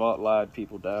 Vought lied,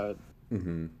 people died.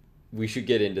 Mm-hmm. We should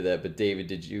get into that, but David,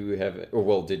 did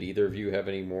either of you have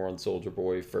any more on Soldier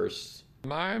Boy first?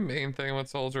 My main thing with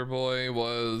Soldier Boy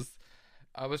was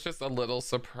I was just a little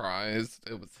surprised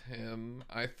it was him.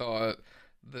 I thought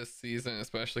this season,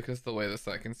 especially because the way the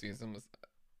second season was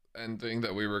ending,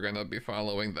 that we were going to be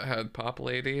following the head pop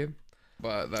lady.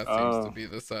 But that seems to be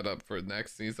the setup for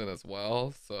next season as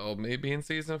well. So maybe in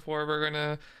season 4 we're going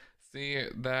to see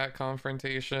that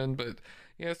confrontation. But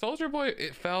yeah, Soldier Boy,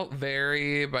 it felt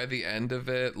very, by the end of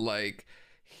it, like,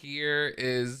 here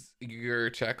is your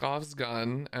Chekhov's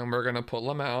gun, and we're going to pull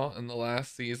him out in the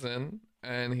last season,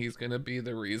 and he's going to be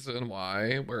the reason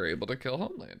why we're able to kill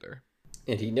Homelander.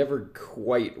 And he never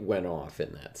quite went off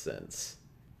in that sense.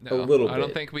 No, a little bit. I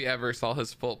don't think we ever saw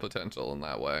his full potential in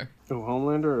that way. Oh,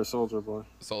 Homelander or Soldier Boy?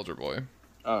 Soldier Boy.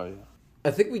 Oh, yeah.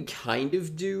 I think we kind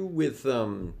of do with,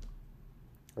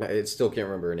 I still can't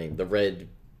remember her name, the red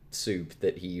soup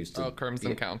that he used to... Oh,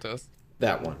 Crimson Countess.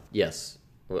 That one, yes.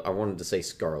 I wanted to say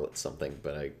Scarlet something,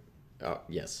 but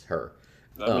yes, her.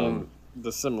 I mean,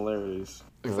 the similarities.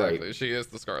 Exactly, right. she is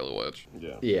the Scarlet Witch.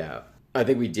 Yeah. Yeah. I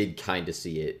think we did kind of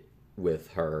see it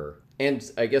with her, and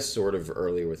I guess sort of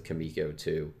earlier with Kamiko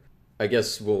too. I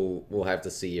guess we'll have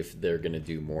to see if they're gonna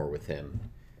do more with him.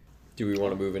 Do we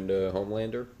want to move into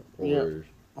Homelander? Or... Yeah,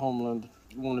 Homeland.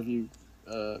 One of you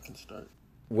can start.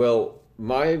 Well,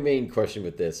 my main question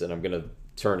with this, and I'm gonna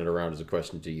turn it around as a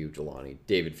question to you, Jelani.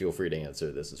 David, feel free to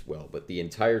answer this as well. But the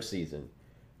entire season,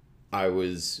 I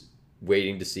was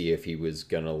waiting to see if he was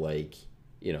gonna like,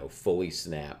 fully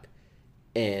snap,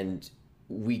 and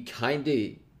we kind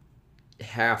of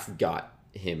half got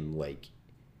him like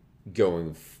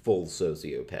going full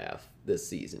sociopath this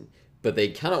season, but they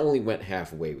kind of only went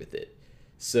halfway with it.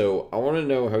 So I want to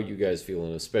know how you guys feel,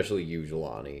 and especially you,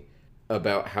 Jelani,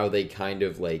 about how they kind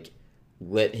of like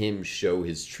let him show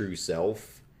his true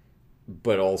self,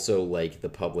 but also like the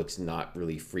public's not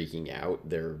really freaking out.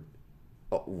 They're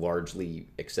largely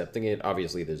accepting it.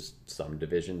 Obviously, there's some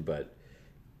division, but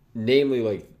namely,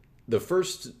 like the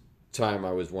first time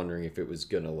I was wondering if it was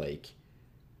gonna like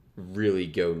really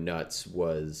go nuts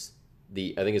was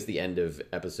I think it's the end of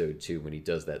episode 2 when he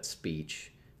does that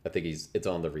speech. I think it's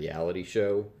on the reality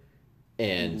show,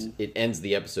 and it ends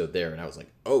the episode there, and I was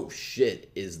like, oh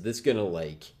shit, is this gonna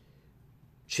like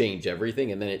change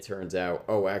everything? And then it turns out,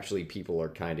 oh, actually people are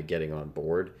kind of getting on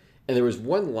board. And there was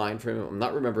one line from him, I'm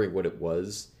not remembering what it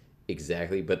was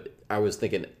exactly, but I was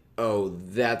thinking, oh,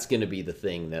 that's gonna be the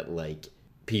thing that like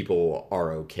people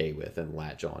are okay with and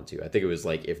latch onto. I think it was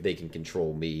like, if they can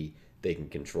control me, they can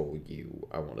control you.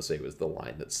 I want to say was the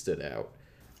line that stood out.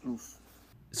 Oof.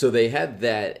 So they had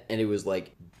that, and it was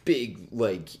like big,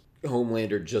 like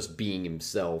Homelander just being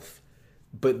himself.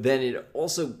 But then it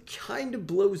also kind of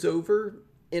blows over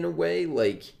in a way.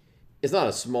 Like, it's not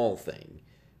a small thing,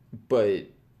 but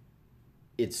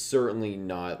it's certainly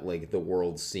not like the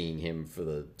world seeing him for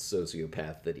the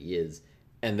sociopath that he is.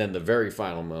 And then the very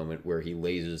final moment where he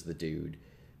lasers the dude.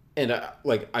 And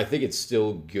I think it's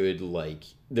still good. Like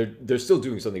they're still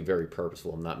doing something very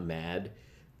purposeful. I'm not mad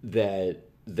that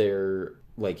they're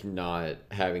like not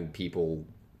having people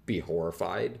be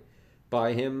horrified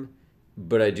by him,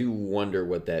 but I do wonder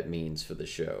what that means for the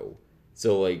show.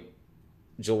 So like,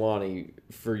 Jelani,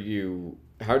 for you,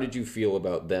 how did you feel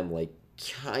about them like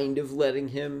kind of letting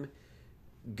him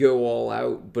go all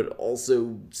out, but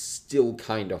also still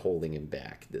kind of holding him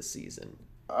back this season?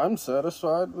 I'm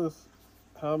satisfied with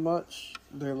how much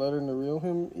they're letting the real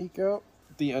him eke out.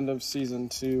 At the end of season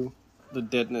 2, the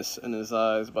deadness in his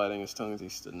eyes, biting his tongue as he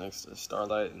stood next to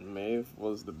Starlight and Maeve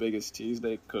was the biggest tease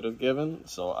they could have given,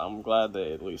 so I'm glad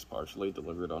they at least partially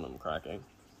delivered on him cracking.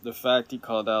 The fact he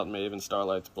called out Maeve and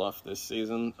Starlight's bluff this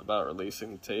season about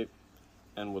releasing the tape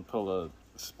and would pull a,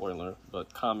 spoiler,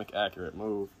 but comic accurate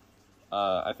move,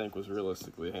 I think was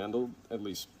realistically handled, at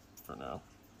least for now.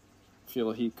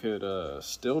 Feel he could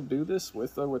still do this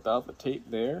with or without the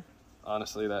tape there.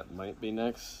 Honestly, that might be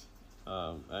next.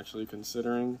 Actually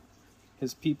considering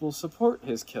his people support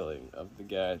his killing of the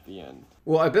guy at the end.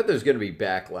 Well, I bet there's going to be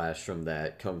backlash from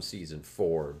that come season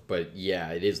 4, but yeah,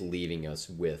 it is leaving us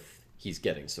with he's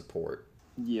getting support.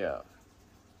 Yeah,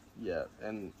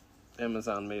 and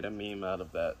Amazon made a meme out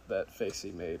of that face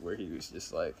he made where he was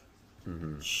just like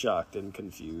shocked and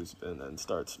confused and then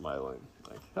starts smiling.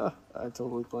 Like, I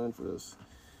totally planned for this.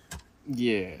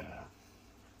 Yeah.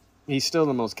 He's still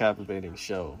the most captivating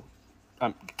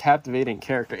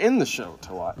character in the show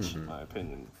to watch, in my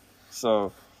opinion.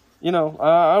 So,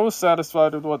 I was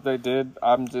satisfied with what they did.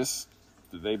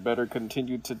 They better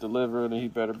continue to deliver, and he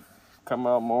better come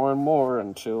out more and more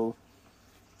until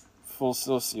full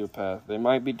sociopath. They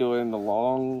might be doing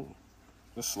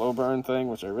the slow burn thing,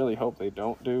 which I really hope they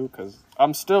don't do, because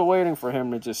I'm still waiting for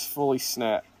him to just fully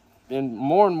snap. And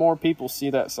more people see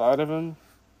that side of him.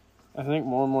 I think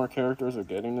more and more characters are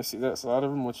getting to see that side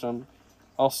of him, which I'm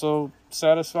also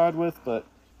satisfied with, but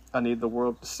I need the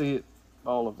world to see it.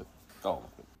 All of it.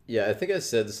 Yeah, I think I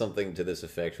said something to this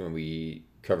effect when we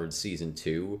covered season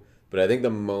 2, but I think the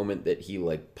moment that he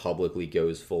like publicly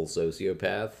goes full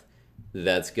sociopath,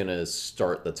 that's gonna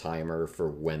start the timer for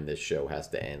when this show has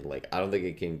to end. Like, I don't think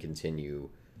it can continue,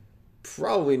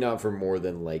 probably not for more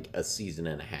than like a season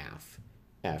and a half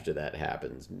after that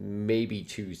happens. Maybe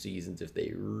 2 seasons if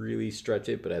they really stretch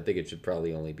it, but I think it should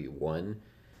probably only be 1.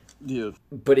 Yeah.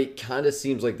 But it kind of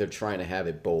seems like they're trying to have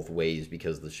it both ways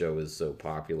because the show is so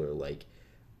popular. Like,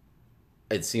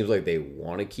 it seems like they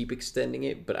want to keep extending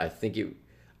it, but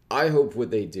I hope what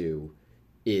they do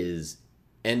is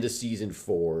end of season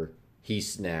 4, he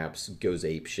snaps, goes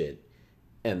apeshit,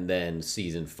 and then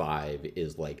season 5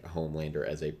 is like Homelander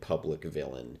as a public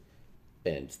villain,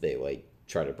 and they like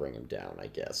try to bring him down, I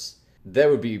guess. That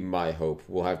would be my hope.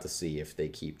 We'll have to see if they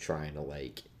keep trying to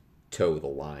like toe the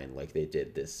line like they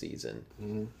did this season.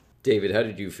 Mm-hmm. David, how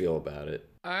did you feel about it?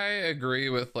 I agree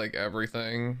with like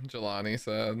everything Jelani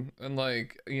said. And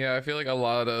like, yeah, I feel like a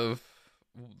lot of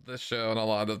the show and a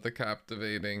lot of the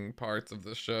captivating parts of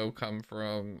the show come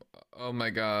from, oh my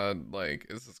god, like,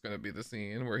 is this gonna be the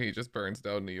scene where he just burns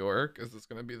down New York? Is this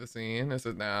gonna be the scene? Is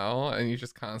it now? And you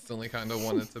just constantly kind of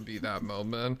want it to be that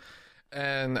moment.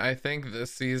 And I think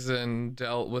this season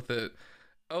dealt with it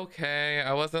okay.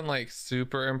 I wasn't like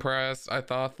super impressed. I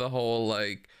thought the whole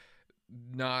like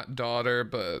not daughter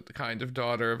but kind of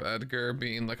daughter of Edgar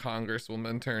being the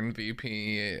congresswoman turned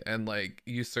VP and like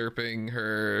usurping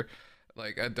her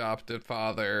like adopted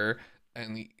father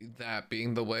and that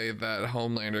being the way that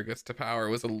Homelander gets to power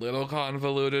was a little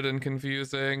convoluted and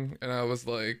confusing, and I was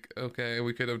like, okay,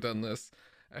 we could have done this,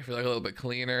 I feel like, a little bit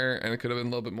cleaner, and it could have been a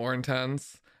little bit more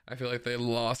intense. I feel like they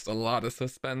lost a lot of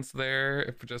suspense there,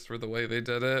 if just for the way they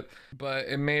did it. But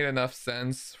it made enough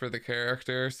sense for the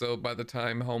character, so by the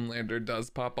time Homelander does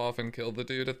pop off and kill the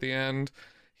dude at the end,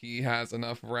 he has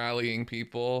enough rallying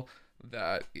people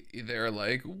that they're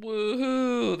like,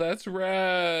 woohoo, that's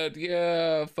rad,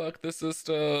 yeah, fuck the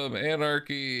system,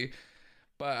 anarchy.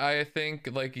 But I think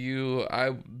like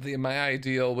my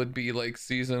ideal would be like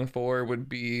season 4 would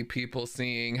be people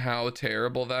seeing how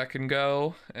terrible that can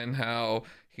go and how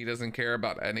he doesn't care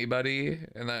about anybody,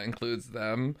 and that includes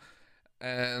them.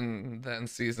 And then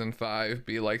season 5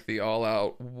 be like the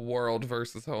all-out world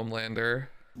versus Homelander.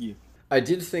 Yeah. I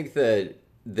did think that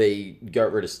they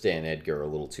got rid of Stan Edgar a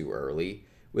little too early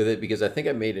with it, because I think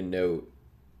I made a note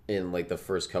in like the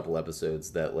first couple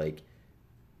episodes that like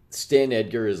Stan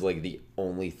Edgar is like the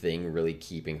only thing really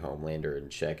keeping Homelander in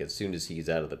check. As soon as he's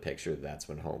out of the picture, that's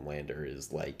when Homelander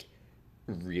is like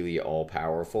really all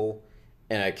powerful.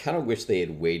 And I kind of wish they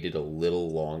had waited a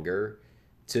little longer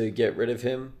to get rid of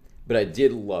him. But I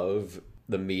did love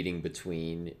the meeting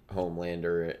between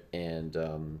Homelander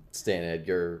and Stan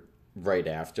Edgar right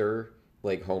after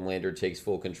like Homelander takes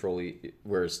full control,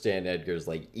 where Stan Edgar's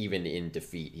like, even in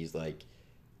defeat, he's like,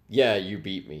 yeah, you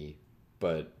beat me,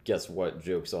 but guess what?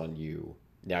 Joke's on you.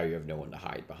 Now you have no one to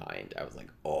hide behind. I was like,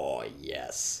 oh,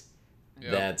 yes.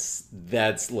 Yep.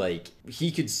 That's like,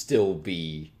 he could still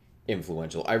be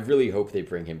influential. I really hope they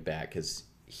bring him back, because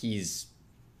he's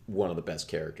one of the best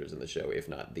characters in the show, if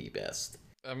not the best.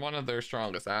 And one of their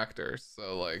strongest actors,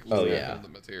 so like, oh yeah, the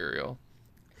material.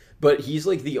 But he's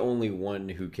like the only one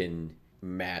who can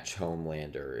match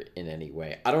Homelander in any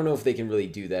way. I don't know if they can really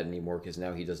do that anymore, because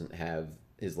now he doesn't have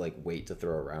his like weight to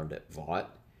throw around at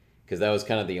Vought, because that was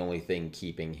kind of the only thing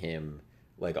keeping him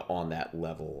like on that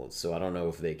level. So I don't know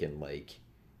if they can like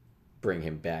bring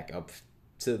him back up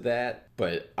to that,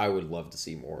 but I would love to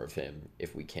see more of him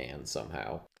if we can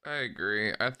somehow. I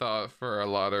agree. I thought for a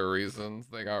lot of reasons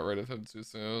they got rid of him too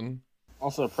soon.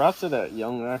 Also, props to that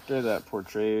young actor that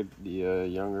portrayed the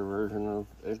younger version of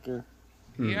Edgar.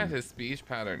 He had his speech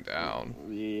pattern down.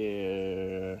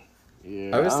 Yeah.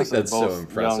 I always think that's so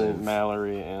impressive. Young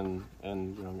Mallory and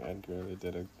young Edgar, they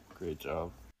did a great job.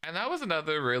 And that was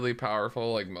another really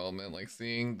powerful like moment, like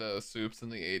seeing the Supes in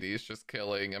the 80s just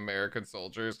killing American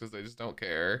soldiers because they just don't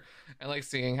care, and like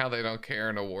seeing how they don't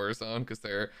care in a war zone because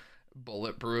they're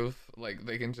bulletproof, like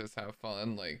they can just have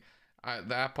fun. Like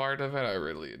that part of it I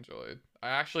really enjoyed. I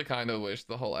actually kind of wish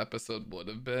the whole episode would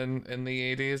have been in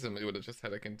the 80s and we would have just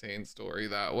had a contained story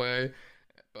that way,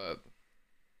 but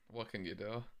what can you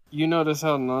do? You notice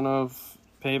how none of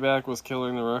Payback was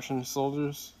killing the Russian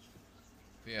soldiers?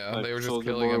 Yeah, like, they were just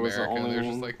killing America. They were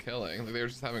just like killing. They were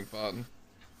just having fun.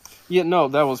 Yeah, no,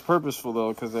 that was purposeful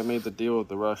though, because they made the deal with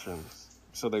the Russians,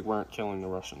 so they weren't killing the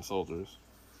Russian soldiers.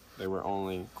 They were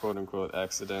only, quote unquote,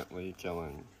 accidentally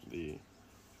killing the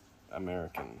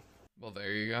American. Well,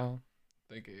 there you go.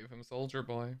 They gave him Soldier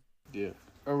Boy. Yeah.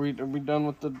 Are we done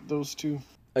with those two?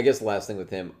 I guess the last thing with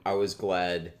him, I was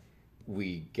glad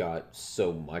we got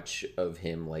so much of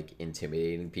him like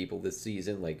intimidating people this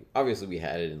season. Like obviously we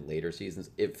had it in later seasons.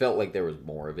 It felt like there was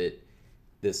more of it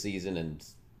this season, and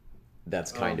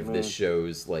that's kind of this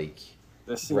show's like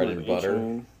bread and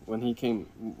butter. When he came,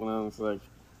 when I was like,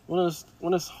 when is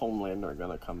Homelander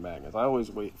gonna come back? Because I always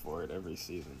wait for it every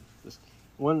season. Just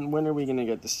when are we gonna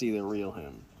get to see the real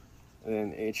him? And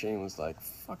then A-Chain was like,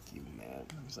 "Fuck you, man."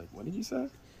 I was like, "What did you say?"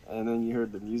 And then you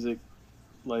heard the music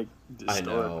like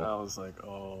distort. I was like,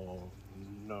 "Oh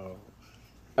no."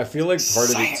 I feel like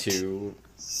part of it too.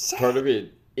 Part of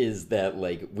it is that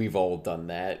like we've all done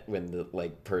that when the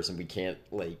like person we can't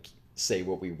like say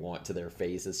what we want to their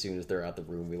face as soon as they're out the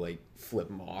room, we like flip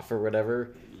them off or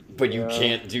whatever. But you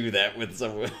can't do that with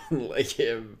someone like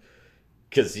him,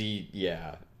 because he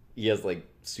has like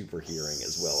super hearing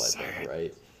as well, I think,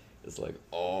 right? It's like,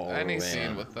 oh Any scene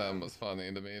man. with them was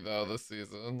funny to me though this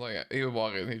season. Like he would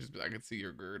walk in, he'd just be, I could see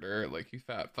your girder, like you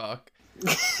fat fuck.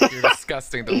 You're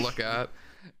disgusting to look at.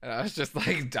 And I was just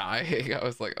like dying. I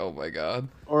was like, oh my god.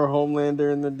 Or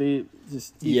Homelander in the deep.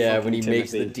 Just eat Yeah, when fucking he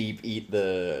makes the Timothy. deep eat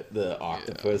the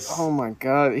octopus. Oh my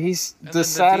god, he's And the then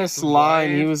saddest Deep's line.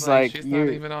 He wife, was like, like, she's "You're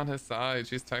not even on his side.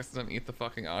 She's texting him, eat the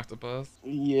fucking octopus.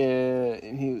 yeah,"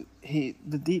 and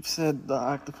the deep said the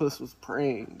octopus was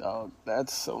praying, dog.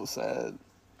 That's so sad.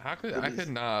 How could It I is- could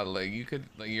not like you could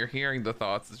like you're hearing the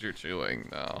thoughts as you're chewing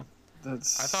now.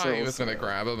 That's I thought so he was gonna sad.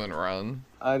 grab him and run.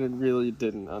 Really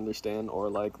didn't understand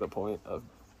or like the point of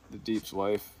the deep's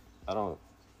wife. I don't.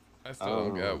 I still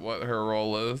don't get what her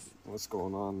role is. What's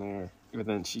going on there? But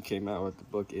then she came out with the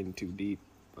book In Too Deep.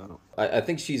 I don't. I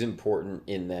think she's important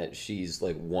in that she's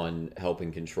like one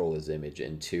helping control his image,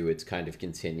 and two, it's kind of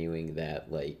continuing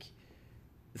that like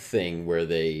thing where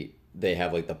they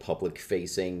have like the public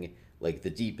facing, like the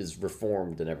deep is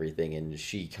reformed and everything, and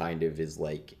she kind of is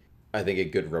like, I think, a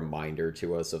good reminder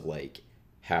to us of like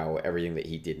how everything that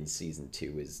he did in season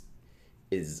 2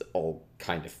 is all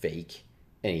kind of fake,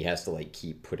 and he has to like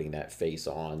keep putting that face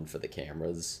on for the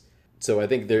cameras. So I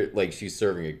think they're like she's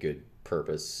serving a good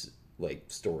purpose, like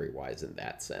story wise in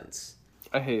that sense.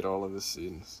 I hate all of his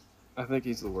scenes. I think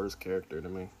he's the worst character to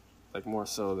me. Like more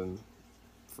so than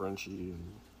Frenchie.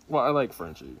 Well, I like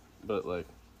Frenchie, but like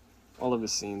all of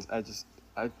his scenes, I just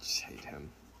hate him.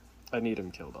 I need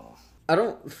him killed off. I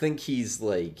don't think he's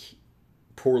like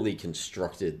poorly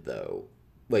constructed though.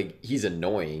 Like he's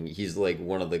annoying. He's like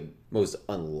one of the most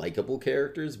unlikable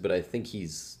characters, but I think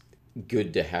he's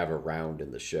good to have around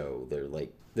in the show.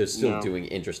 They're still No. doing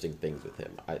interesting things with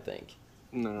him, I think.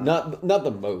 No, Not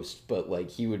the most, but like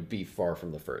he would be far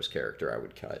from the first character I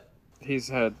would cut. he's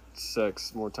had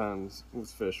sex more times with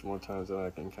fish more times than I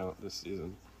can count this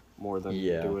season. More than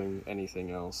Yeah. doing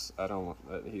anything else. I don't want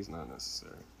that. He's not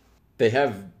necessary. They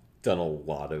have done a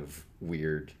lot of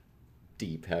weird,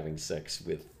 deep having sex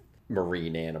with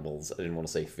marine animals. I didn't want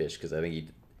to say fish because I think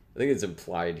it's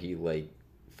implied he like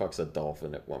fucks a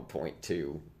dolphin at one point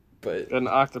too. But An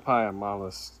octopi and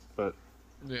mollusk, but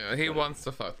Yeah, he wants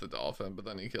to fuck the dolphin, but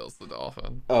then he kills the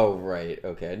dolphin. oh right,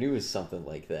 okay, I knew it was something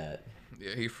like that.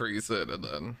 Yeah, he frees it and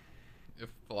then it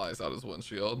flies out his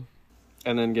windshield.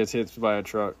 and then gets hit by a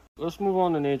truck. Let's move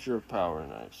on to Nature of Power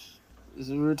next.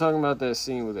 So we were talking about that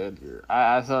scene with Edgar.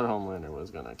 I thought Homelander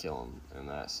was gonna kill him in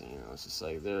that scene. I was just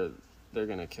like, they're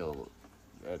gonna kill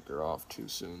Edgar off too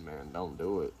soon, man. Don't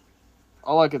do it.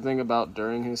 All I could think about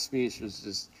during his speech was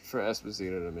just for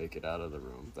Esposito to make it out of the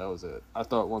room. That was it. I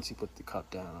thought once he put the cup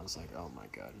down, I was like, oh my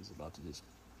god, he's about to just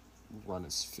run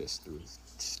his fist through his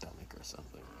stomach or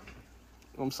something.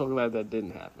 I'm so glad that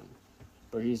didn't happen.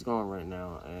 But he's gone right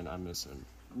now, and I miss him.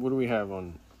 What do we have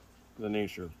on the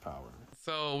Nature of Power?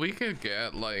 So we could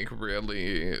get like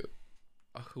really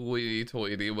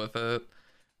hoity-toity with it,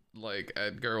 like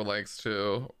Edgar likes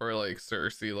to, or like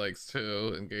Cersei likes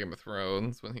to in Game of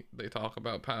Thrones when they talk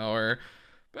about power.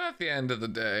 But at the end of the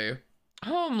day,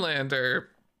 Homelander,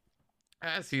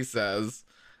 as he says,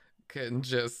 can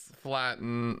just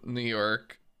flatten New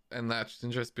York, and that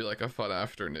can just be like a fun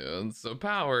afternoon. So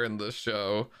power in this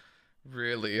show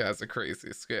really has a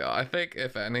crazy scale. I think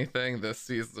if anything, this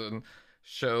season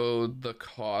showed the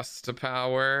cost to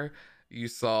power. You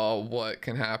saw what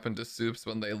can happen to soups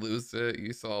when they lose it.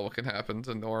 You saw what can happen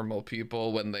to normal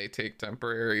people when they take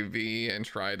temporary V and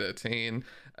try to attain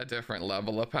a different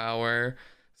level of power.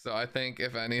 So I think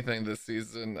if anything, this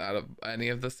season, out of any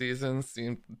of the seasons,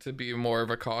 seemed to be more of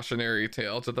a cautionary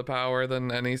tale to the power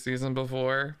than any season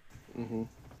before. Mm-hmm.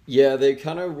 Yeah, they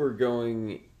kind of were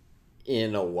going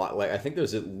in a lot. Like I think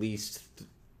there's at least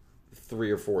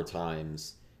 3 or 4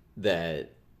 times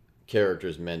that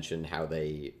characters mention how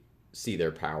they see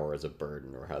their power as a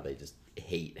burden or how they just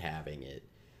hate having it,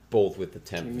 both with the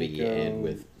Temp V and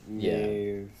with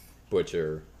Maeve,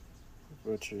 Butcher.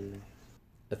 Butcher.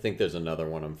 I think there's another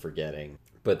one I'm forgetting,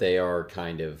 but they are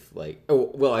kind of like,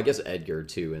 oh well, I guess Edgar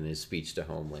too in his speech to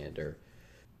Homelander.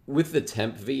 With the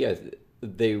Temp V,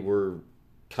 they were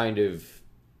kind of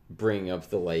bringing up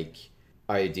the like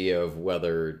idea of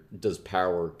whether does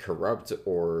power corrupt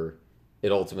or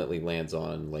it ultimately lands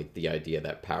on like the idea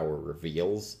that power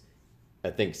reveals. I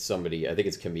think it's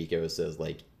Kamiko says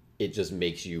like it just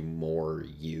makes you more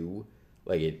you,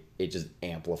 like it just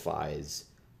amplifies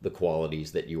the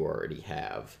qualities that you already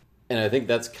have. And I think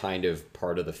that's kind of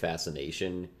part of the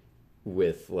fascination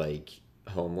with like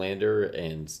Homelander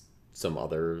and some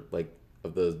other like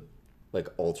of the like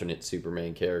alternate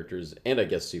Superman characters, and I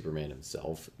guess Superman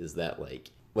himself, is that like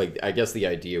I guess the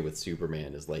idea with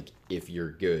Superman is like if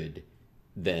you're good,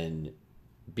 then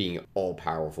being all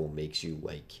powerful makes you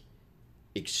like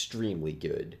extremely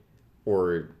good.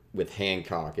 Or with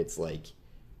Hancock, it's like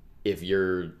if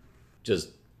you're just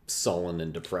sullen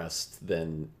and depressed,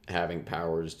 then having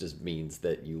powers just means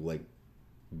that you like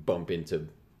bump into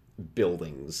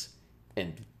buildings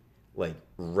and like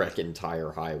wreck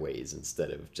entire highways instead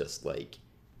of just like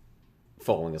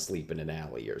falling asleep in an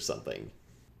alley or something.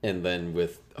 And then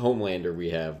with Homelander, we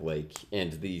have like,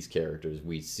 and these characters,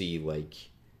 we see like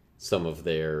some of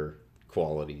their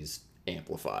qualities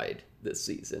amplified this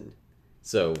season.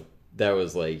 So that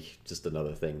was like just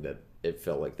another thing that it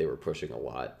felt like they were pushing a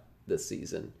lot this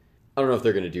season. I don't know if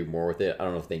they're going to do more with it. I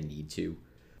don't know if they need to.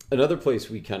 Another place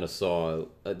we kind of saw,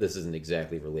 this isn't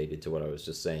exactly related to what I was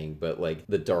just saying, but like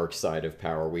the dark side of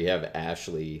power, we have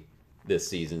Ashley this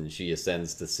season. She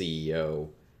ascends to CEO.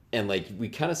 And like we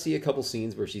kind of see a couple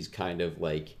scenes where she's kind of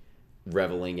like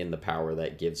reveling in the power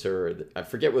that gives her. I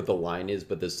forget what the line is,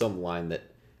 but there's some line that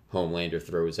Homelander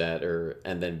throws at her,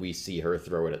 and then we see her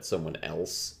throw it at someone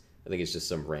else. I think it's just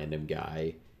some random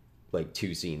guy, like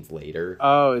 2 scenes later.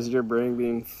 Oh, is your brain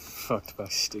being fucked by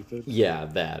stupid? Yeah,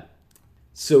 that.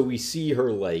 So we see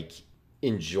her like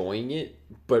enjoying it,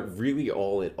 but really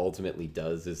all it ultimately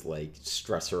does is like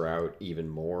stress her out even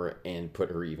more and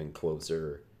put her even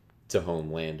closer to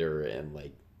Homelander and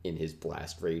like in his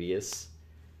blast radius.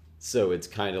 So it's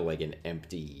kind of like an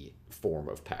empty form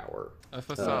of power. A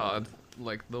facade,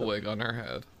 like the wig on her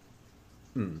head.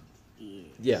 Yes.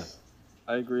 Yeah.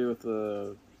 I agree with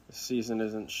the season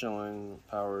isn't showing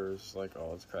powers like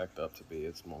all it's cracked up to be.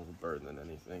 It's more of a burden than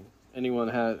anything. Anyone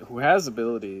who has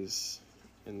abilities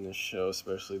in this show,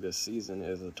 especially this season,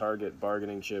 is a target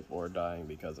bargaining chip or dying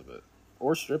because of it.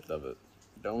 Or stripped of it.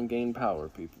 Don't gain power,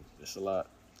 people. It's a lot.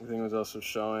 I think it was also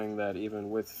showing that even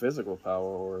with physical power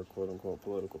or quote-unquote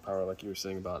political power, like you were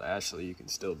saying about Ashley, you can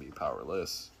still be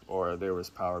powerless. Or there was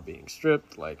power being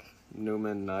stripped, like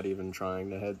Newman not even trying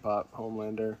to head pop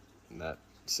Homelander. In that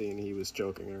scene, he was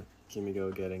choking her.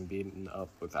 Kimiko getting beaten up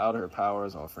without her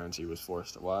powers, all Frenchie was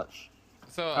forced to watch.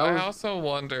 So I also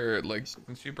wonder, like,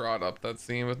 since you brought up that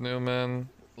scene with Newman,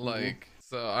 like,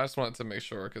 so I just wanted to make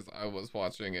sure because I was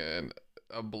watching it in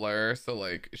a blur. So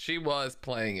like, she was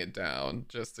playing it down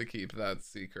just to keep that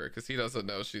secret because he doesn't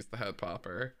know she's the head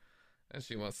popper, and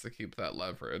she wants to keep that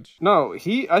leverage. No,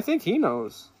 I think he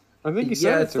knows. I think he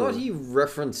said it to her. I thought he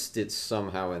referenced it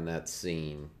somehow in that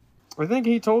scene. I think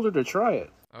he told her to try it.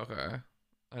 Okay.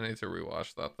 I need to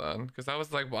rewatch that then. Because I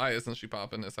was like, why isn't she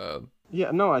popping his head?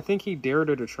 Yeah, no, I think he dared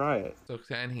her to try it. So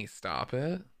can he stop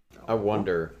it? I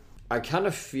wonder. I kind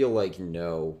of feel like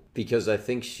no, because I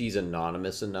think she's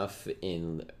anonymous enough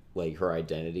in like her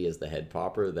identity as the head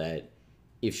popper that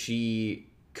if she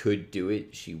could do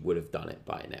it, she would have done it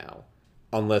by now.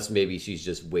 Unless maybe she's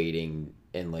just waiting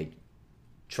and like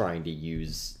trying to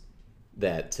use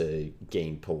that to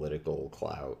gain political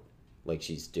clout like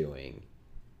she's doing.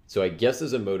 So I guess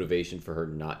there's a motivation for her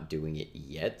not doing it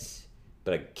yet,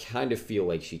 but I kind of feel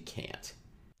like she can't.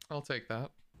 I'll take that.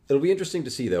 It'll be interesting to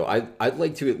see, though. I'd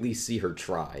like to at least see her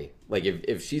try. Like,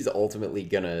 if she's ultimately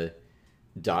gonna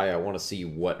die, I want to see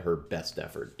what her best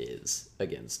effort is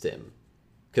against him.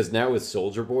 Because now with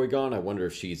Soldier Boy gone, I wonder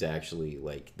if she's actually,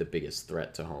 like, the biggest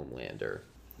threat to Homelander.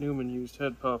 Newman used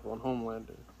head pop on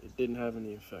Homelander. It didn't have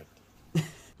any effect.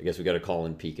 I guess we gotta call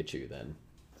in Pikachu, then.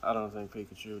 I don't think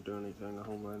Pikachu would do anything to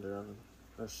Homelander, Evan.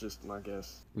 That's just my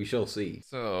guess. We shall see.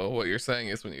 So what you're saying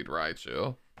is we need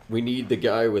Raichu. We need the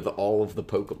guy with all of the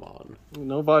Pokemon.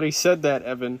 Nobody said that,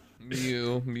 Evan.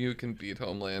 Mew can beat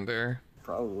Homelander.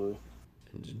 Probably.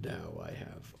 And now I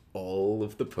have all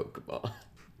of the Pokemon.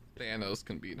 Thanos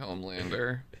can beat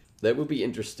Homelander. That would be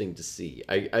interesting to see.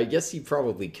 I guess he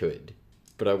probably could,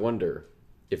 but I wonder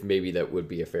if maybe that would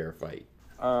be a fair fight.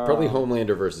 Probably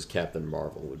Homelander versus Captain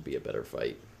Marvel would be a better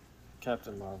fight.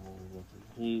 Captain Marvel.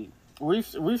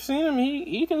 We've seen him.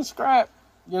 He can scrap,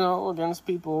 against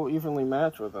people evenly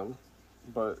matched with him,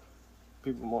 but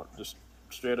people more just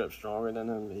straight up stronger than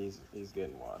him. He's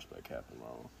getting washed by Captain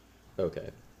Marvel. Okay.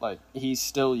 Like he's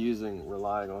still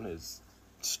relying on his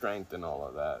strength and all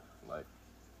of that. Like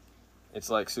it's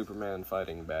like Superman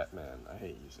fighting Batman. I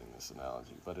hate using this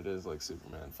analogy, but it is like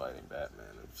Superman fighting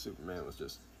Batman. If Superman was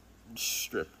just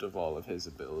stripped of all of his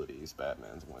abilities,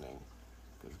 Batman's winning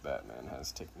because Batman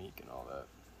has technique and all that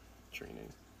training.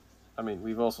 I mean,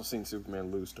 we've also seen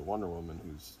Superman lose to Wonder Woman,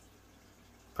 who's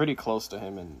pretty close to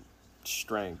him in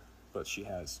strength, but she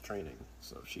has training,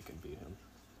 so she can beat him.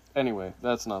 Anyway,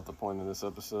 that's not the point of this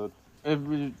episode.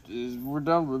 We're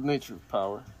done with Nature of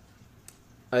Power.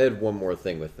 I had one more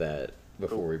thing with that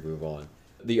before we move on.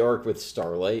 The arc with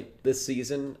Starlight this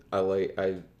season,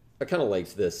 I kind of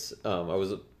liked this. I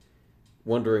was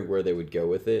wondering where they would go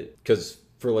with it. Because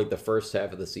for like the first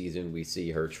half of the season, we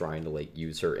see her trying to like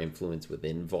use her influence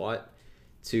within Vought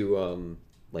to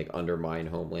like undermine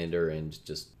Homelander and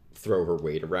just throw her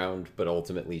weight around. But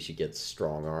ultimately, she gets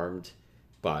strong armed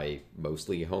by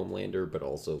mostly Homelander, but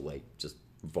also like just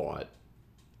Vought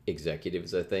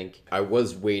executives. I think I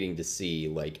was waiting to see,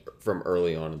 like, from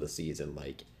early on in the season,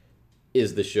 like,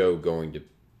 is the show going to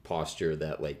posture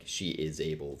that like she is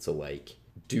able to like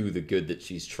do the good that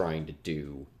she's trying to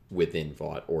do within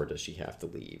Vought, or does she have to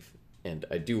leave? And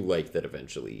I do like that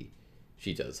eventually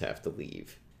she does have to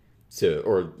leave, to,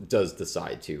 or does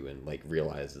decide to, and like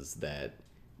realizes that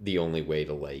the only way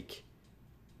to like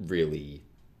really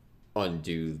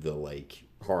undo the like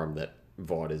harm that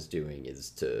Vought is doing is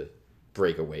to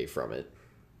break away from it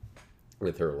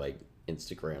with her like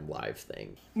Instagram live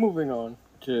thing. Moving on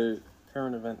to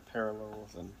current event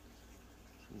parallels and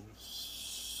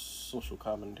social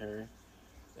commentary.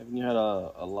 Evan, you had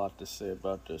a lot to say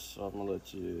about this, so I'm gonna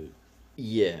let you.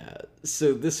 Yeah,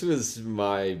 so this was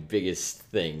my biggest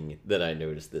thing that I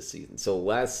noticed this season. So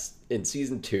in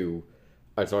season 2,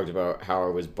 I talked about how I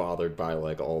was bothered by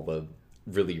like all the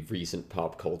really recent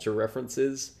pop culture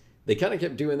references. They kind of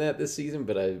kept doing that this season,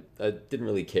 but I didn't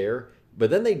really care. But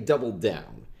then they doubled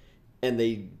down, and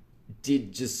they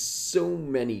did just so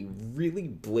many really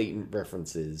blatant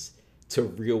references to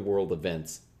real world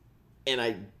events, and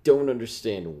I don't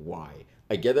understand why.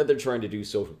 I get that they're trying to do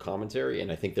social commentary,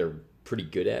 and I think they're pretty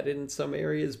good at it in some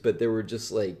areas, but there were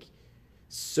just like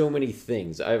so many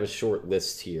things. I have a short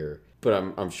list here, but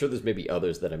I'm sure there's maybe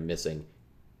others that I'm missing.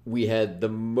 We had the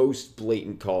most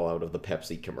blatant call out of the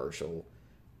Pepsi commercial.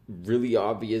 Really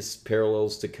obvious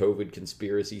parallels to COVID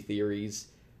conspiracy theories.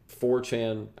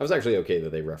 4chan. I was actually okay that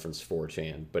they referenced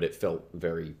 4chan, but it felt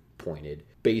very pointed.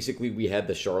 Basically, we had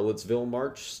the Charlottesville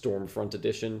March, Stormfront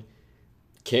Edition.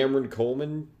 Cameron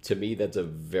Coleman, to me, that's a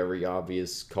very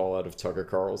obvious call out of Tucker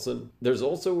Carlson. There's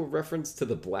also a reference to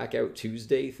the Blackout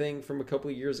Tuesday thing from a couple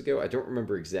of years ago. I don't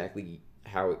remember exactly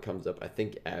how it comes up. I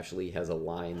think Ashley has a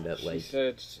line that like... She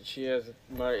said she has...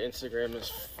 My Instagram is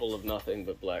full of nothing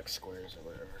but black squares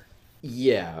or whatever.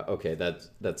 Yeah, okay,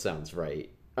 that sounds right.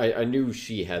 I knew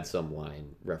she had some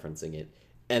line referencing it.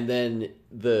 And then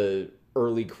the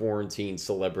early quarantine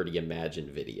Celebrity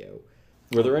Imagine video.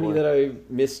 Were there any that I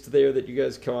missed there that you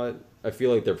guys caught? I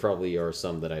feel like there probably are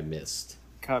some that I missed.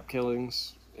 Cop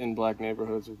killings in black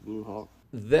neighborhoods with Blue Hawk.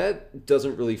 That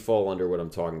doesn't really fall under what I'm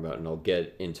talking about, and I'll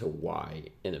get into why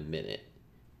in a minute.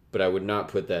 But I would not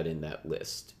put that in that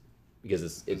list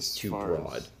because it's too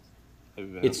broad.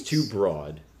 It's too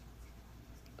broad.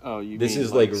 Oh, you this mean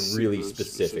is like really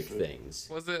specific things.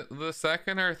 Was it the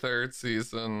second or third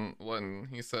season when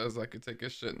he says I could take a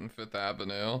shit in Fifth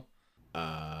Avenue?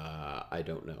 I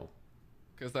don't know.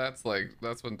 Because that's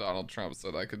when Donald Trump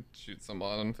said I could shoot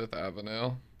someone on Fifth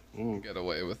Avenue and get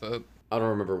away with it. I don't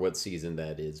remember what season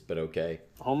that is, but okay.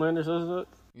 Homelander says that?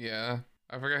 Yeah.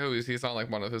 I forget who he's on like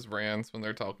one of his rants when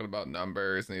they're talking about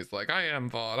numbers, and he's like, I am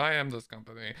Vought, I am this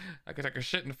company. I could take a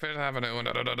shit in Fifth Avenue and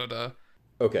da-da-da-da-da.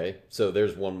 Okay, so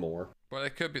there's one more. But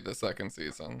it could be the second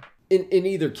season. In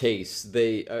either case,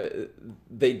 they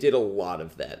did a lot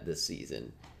of that this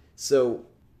season. So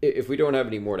if we don't have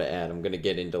any more to add, I'm going to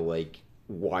get into like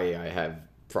why I have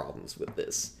problems with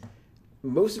this.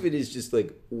 Most of it is just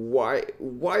like, why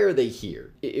are they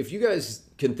here? If you guys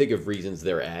can think of reasons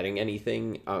they're adding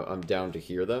anything, I'm down to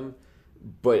hear them.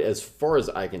 But as far as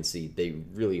I can see, they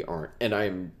really aren't. And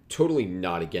I'm totally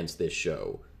not against this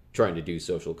show trying to do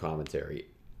social commentary.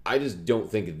 I just don't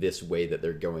think this way that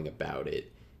they're going about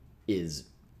it is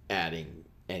adding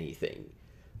anything.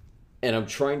 And I'm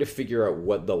trying to figure out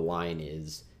what the line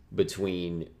is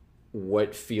between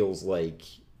what feels like,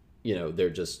 you know,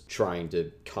 they're just trying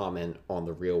to comment on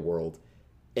the real world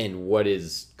and what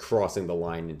is crossing the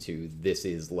line into this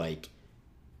is like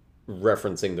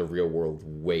referencing the real world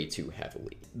way too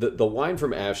heavily. The line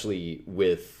from Ashley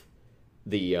with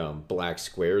the black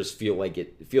squares feels like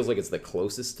it's the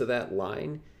closest to that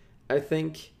line, I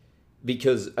think,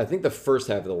 because I think the first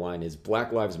half of the line is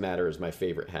Black Lives Matter is my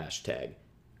favorite hashtag.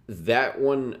 That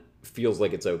one feels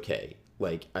like it's okay.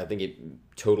 Like, I think it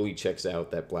totally checks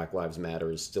out that Black Lives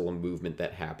Matter is still a movement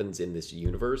that happens in this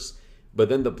universe. But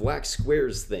then the black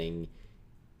squares thing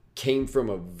came from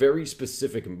a very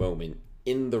specific moment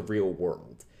in the real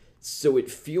world. So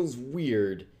it feels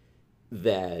weird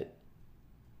that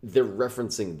they're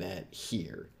referencing that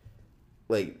here.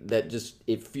 Like, that just,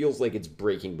 it feels like it's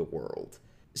breaking the world.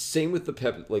 Same with the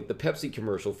Pepsi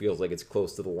commercial feels like it's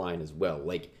close to the line as well.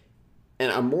 Like,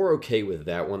 and I'm more okay with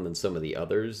that one than some of the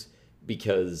others,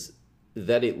 because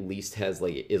that at least is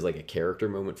like a character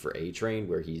moment for A-Train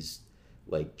where he's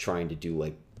like trying to do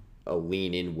like a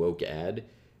lean in woke ad.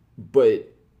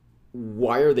 But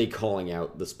why are they calling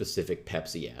out the specific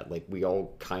Pepsi ad? Like, we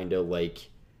all kind of like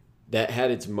that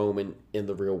had its moment in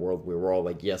the real world where we're all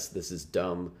like, yes, this is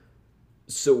dumb.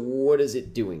 So what is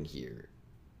it doing here?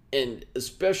 And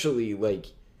especially like,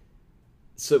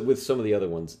 so with some of the other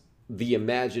ones, the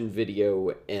Imagine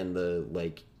video and the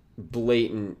like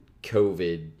blatant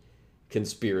COVID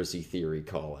conspiracy theory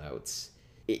call outs.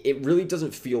 It really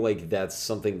doesn't feel like that's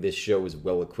something this show is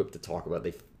well equipped to talk about.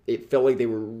 It felt like they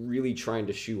were really trying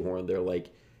to shoehorn their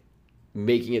like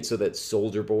making it so that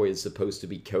Soldier Boy is supposed to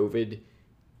be COVID,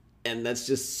 and that's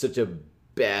just such a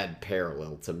bad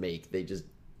parallel to make.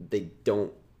 They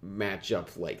don't match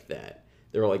up like that.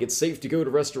 They're like, it's safe to go to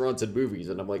restaurants and movies,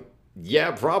 and I'm like,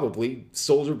 yeah, probably.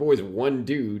 Soldier Boy's one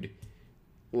dude.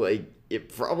 Like,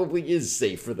 it probably is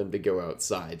safe for them to go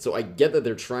outside. So I get that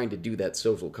they're trying to do that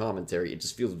social commentary. It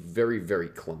just feels very, very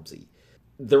clumsy.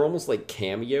 They're almost like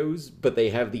cameos, but they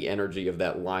have the energy of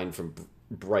that line from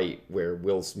Bright where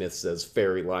Will Smith says,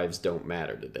 "Fairy lives don't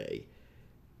matter today."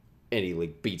 And he,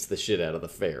 like, beats the shit out of the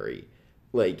fairy.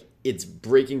 Like, it's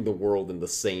breaking the world in the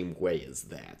same way as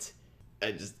that.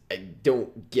 I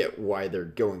don't get why they're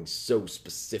going so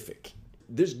specific.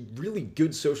 There's really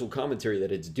good social commentary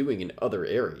that it's doing in other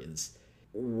areas.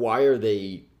 Why are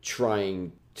they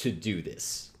trying to do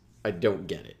this? I don't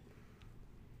get it.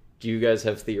 Do you guys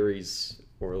have theories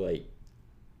or like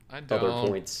other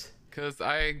points? Because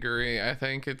I agree. I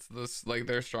think it's this, like,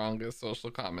 their strongest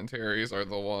social commentaries are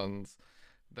the ones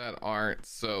that aren't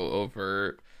so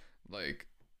overt. Like,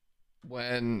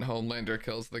 when Homelander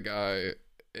kills the guy,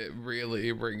 it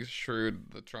really rings true to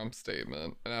the Trump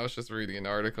statement. And I was just reading an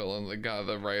article, and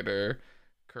the writer,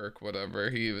 Kirk, whatever,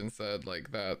 he even said,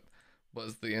 like, that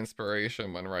was the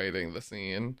inspiration when writing the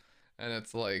scene. And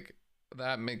it's like,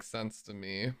 that makes sense to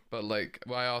me. But, like,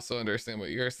 well, I also understand what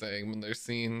you're saying when there's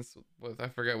scenes with, I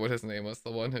forget what his name was,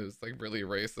 the one who's, like, really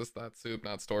racist, that soup,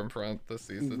 not Stormfront this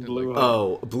season. Blue Hawk.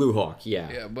 Oh, Blue Hawk,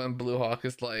 yeah. Yeah, when Blue Hawk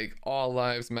is like, all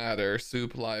lives matter,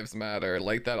 soup lives matter.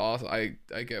 Like, that also, I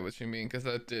get what you mean, because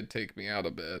that did take me out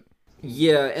a bit.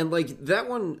 Yeah, and like that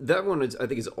one is, I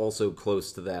think, is also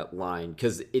close to that line,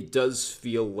 because it does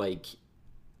feel like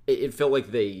it felt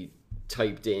like they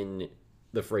typed in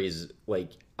the phrase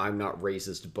like, "I'm not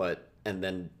racist, but," and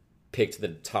then picked the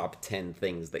top 10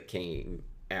 things that came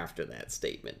after that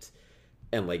statement,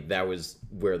 and like that was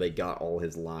where they got all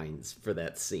his lines for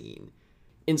that scene.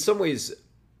 In some ways,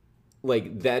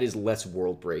 like, that is less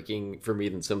world breaking for me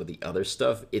than some of the other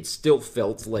stuff. It still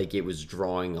felt like it was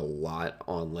drawing a lot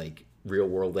on like real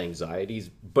world anxieties,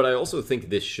 but I also think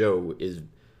this show is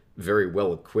very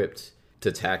well equipped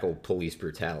to tackle police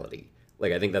brutality.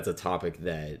 Like, I think that's a topic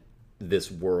that this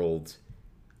world,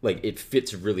 like, it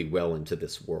fits really well into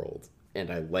this world, and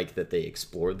I like that they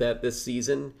explored that this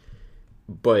season.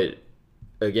 But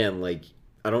again, like,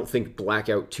 I don't think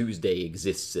Blackout Tuesday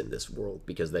exists in this world,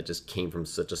 because that just came from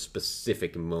such a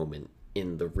specific moment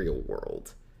in the real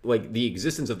world. Like, the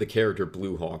existence of the character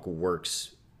Blue Hawk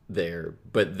works there,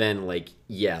 but then, like,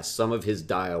 yeah, some of his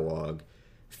dialogue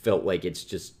felt like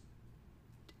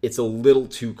it's a little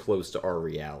too close to our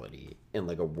reality in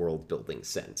like a world building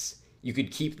sense. You could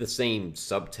keep the same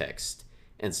subtext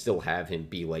and still have him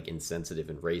be like insensitive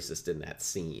and racist in that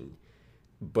scene,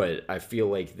 but I feel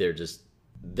like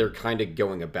they're kind of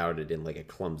going about it in like a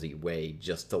clumsy way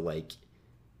just to like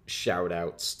shout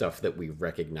out stuff that we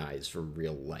recognize from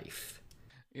real life.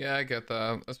 Yeah, I get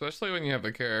that. Especially when you have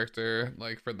a character,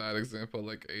 like, for that example,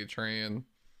 like A-Train,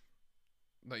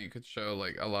 that you could show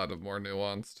like a lot of more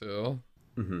nuance to.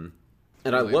 Mm-hmm.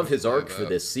 And I love his arc for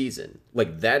this season.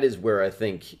 Like, that is where I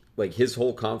think, like, his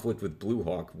whole conflict with Blue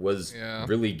Hawk was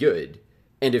really good.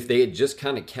 And if they had just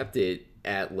kind of kept it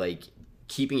at, like,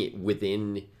 keeping it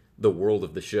within the world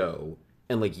of the show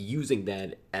and, like, using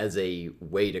that as a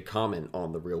way to comment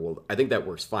on the real world, I think that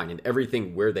works fine. And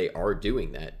everything where they are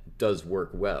doing that does work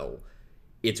well.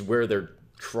 It's where they're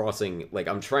crossing, like,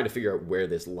 I'm trying to figure out where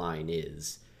this line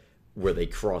is, where they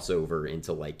cross over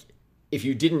into, like, if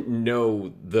you didn't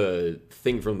know the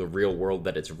thing from the real world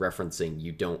that it's referencing,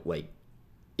 you don't, like,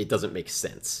 it doesn't make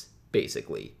sense,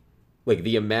 basically. Like,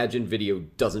 the Imagine video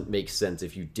doesn't make sense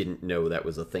if you didn't know that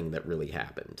was a thing that really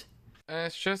happened. And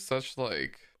it's just such,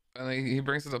 like, and he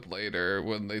brings it up later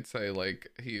when they'd say, like,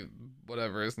 he,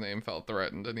 whatever his name, felt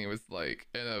threatened, and he was, like,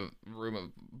 in a room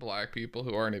of black people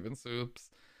who aren't even soups.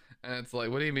 And it's like,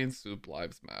 what do you mean soup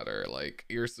lives matter? Like,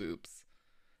 you're soups.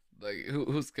 Like,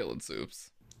 who's killing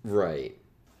soups? Right.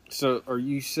 So are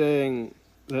you saying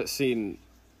that scene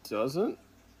doesn't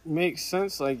make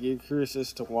sense? Like, you're curious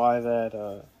as to why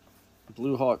that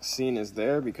Blue Hawk scene is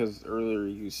there? Because earlier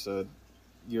you said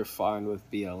you're fine with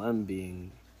BLM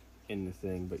being in the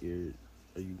thing, but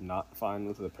are you not fine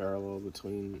with the parallel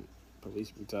between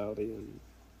police brutality and?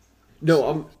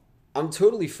 No, I'm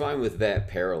totally fine with that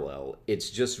parallel. It's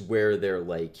just where they're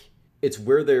like, it's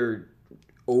where they're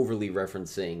overly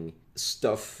referencing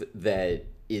stuff that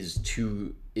is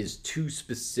too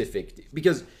specific.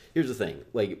 Because here's the thing,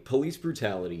 like police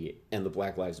brutality and the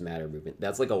Black Lives Matter movement,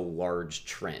 that's like a large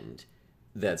trend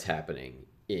that's happening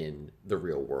in the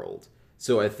real world.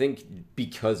 So I think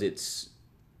because it's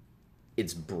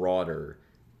broader,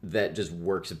 that just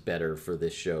works better for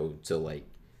this show to like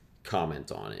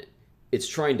comment on it. It's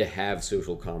trying to have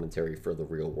social commentary for the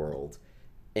real world,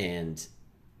 and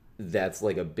that's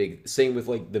like a big same with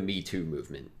like the Me Too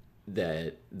movement,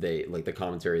 that they like the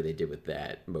commentary they did with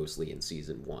that mostly in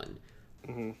season 1.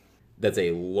 Mm-hmm. That's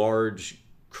a large,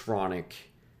 chronic,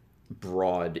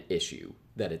 broad issue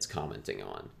that it's commenting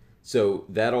on. So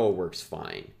that all works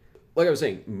fine. Like I was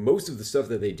saying, most of the stuff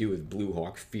that they do with Blue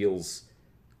Hawk feels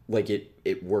like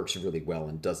it works really well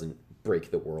and doesn't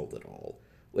break the world at all.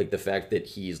 Like the fact that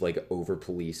he's like over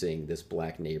policing this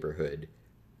black neighborhood,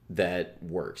 that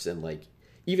works. And like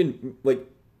even like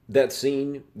that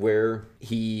scene where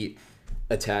he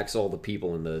attacks all the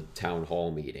people in the town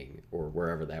hall meeting or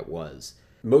wherever that was,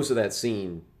 most of that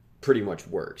scene pretty much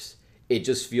works. It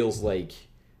just feels like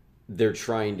they're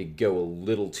trying to go a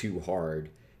little too hard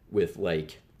with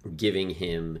like giving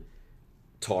him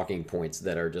talking points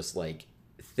that are just like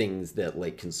things that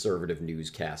like conservative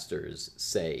newscasters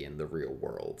say in the real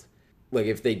world. Like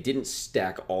if they didn't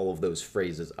stack all of those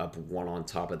phrases up one on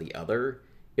top of the other,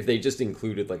 if they just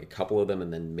included like a couple of them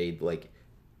and then made like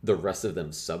the rest of them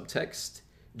subtext,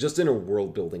 just in a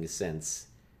world building sense,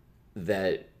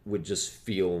 that would just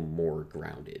feel more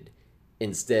grounded.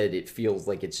 Instead, it feels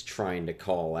like it's trying to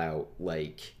call out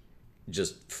like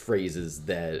just phrases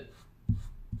that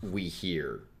we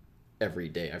hear every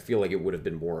day. I feel like it would have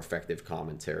been more effective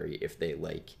commentary if they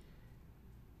like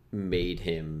made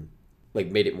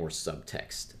it more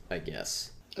subtext, I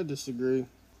guess. I disagree.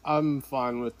 I'm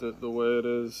fine with it the way it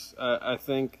is. I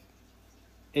think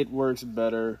it works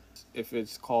better if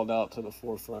it's called out to the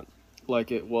forefront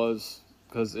like it was,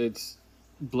 because it's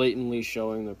blatantly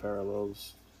showing the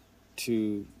parallels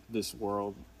to this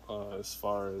world as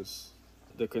far as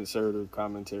the conservative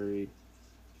commentary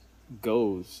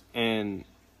goes. And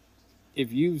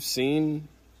if you've seen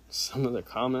some of the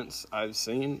comments I've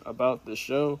seen about the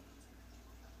show,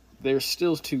 they're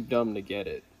still too dumb to get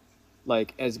it.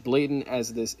 Like, as blatant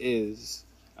as this is,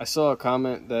 I saw a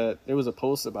comment that, there was a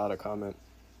post about a comment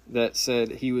that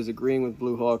said he was agreeing with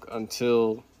Blue Hawk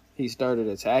until he started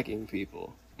attacking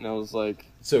people. And I was like...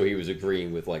 So he was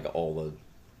agreeing with, like, all the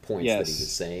points that he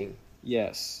was saying?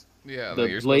 Yes. Yeah, that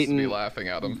you're supposed to be laughing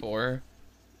at him for.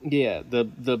 Yeah,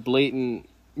 the blatant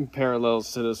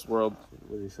parallels to this world.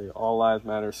 What do you say? All lives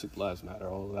matter, super lives matter,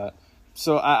 all of that.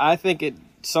 So I think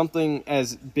something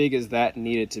as big as that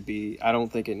needed to be. I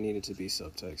don't think it needed to be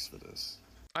subtext for this.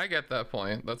 I get that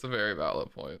point. That's a very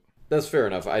valid point. That's fair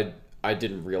enough. I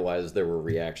didn't realize there were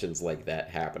reactions like that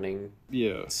happening.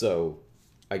 Yeah. So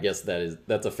I guess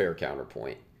that's a fair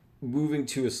counterpoint. Moving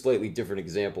to a slightly different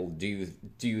example, do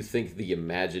you think the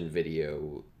Imagine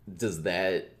video, does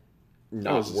that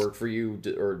not work for you,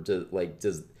 or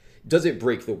does it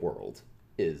break the world?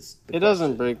 It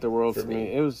doesn't break the world for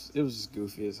me. It was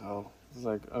goofy as hell. It's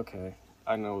like, okay,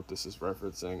 I know what this is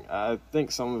referencing. I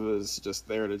think some of it is just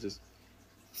there to just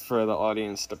for the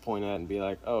audience to point at and be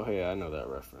like, oh hey, I know that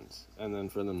reference, and then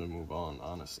for them to move on.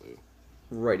 Honestly,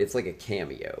 right? It's like a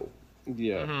cameo.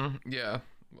 Yeah. Mm-hmm. Yeah,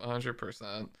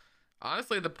 100%.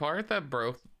 Honestly, the part that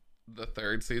broke the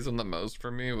third season the most for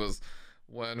me was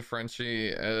when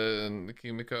Frenchie and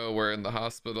Kimiko were in the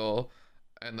hospital,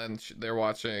 and then they're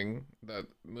watching that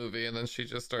movie, and then she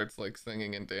just starts like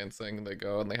singing and dancing, and they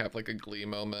go and they have like a Glee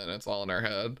moment, and it's all in her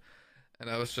head. And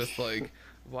I was just like,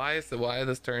 why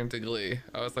this turned to Glee?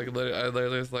 I was like, I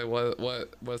literally was like, what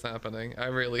was happening? I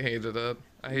really hated it.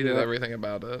 I hated everything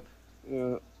about it.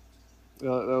 Yeah,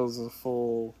 that was a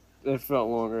full. It felt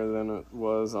longer than it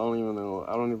was. I don't even know.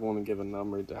 I don't even want to give a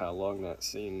number to how long that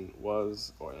scene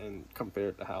was, and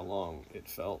compared to how long it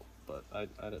felt. But I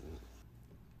didn't.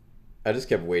 I just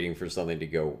kept waiting for something to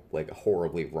go like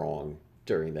horribly wrong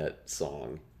during that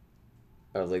song.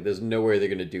 I was like, there's no way they're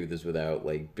gonna do this without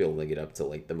like building it up to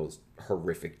like the most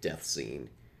horrific death scene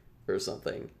or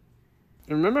something.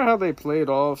 Remember how they played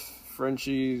off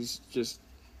Frenchie's just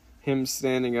him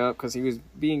standing up, because he was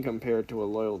being compared to a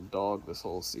loyal dog this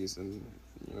whole season,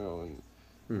 you know, and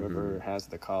whoever has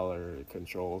the collar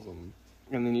controls him.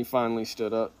 And then he finally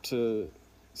stood up to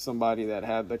somebody that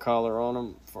had the collar on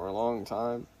him for a long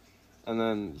time. And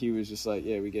then he was just like,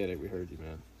 yeah, we get it. We heard you,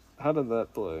 man. How did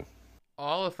that play?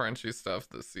 All of Frenchie stuff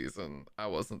this season, I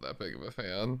wasn't that big of a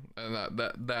fan, and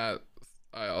that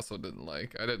I also didn't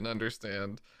like. I didn't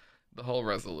understand the whole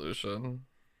resolution.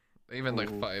 Even like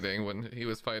Mm. fighting when he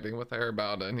was fighting with her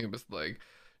about it, and he was like,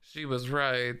 "She was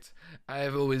right. I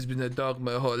have always been a dog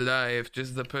my whole life.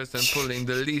 Just the person pulling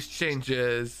the least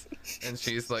changes." And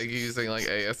she's like using like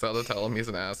ASL to tell him he's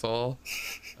an asshole,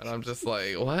 and I'm just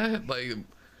like, what? Like,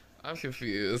 I'm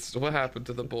confused. What happened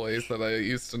to the boys that I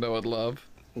used to know and love?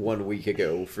 1 week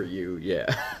ago for you, yeah.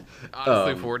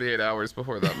 Honestly, 48 hours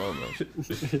before that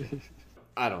moment.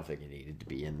 I don't think it needed to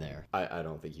be in there. I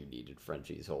don't think you needed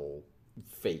Frenchie's whole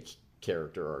fake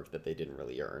character arc that they didn't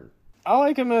really earn. I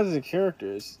like him as a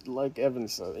character. It's like Evan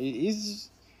said.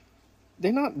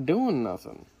 They're not doing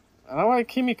nothing. And I like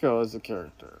Kimiko as a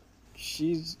character.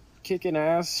 She's kicking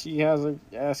ass. She has her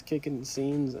ass kicking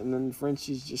scenes. And then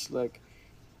Frenchie's just like,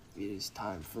 it is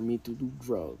time for me to do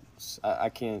drugs. I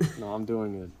can't. No, I'm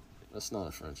doing it. That's not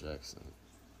a French accent.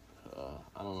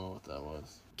 I don't know what that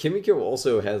was. Kimiko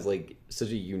also has like such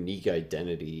a unique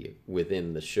identity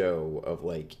within the show of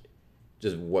like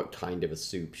just what kind of a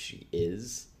soup she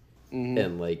is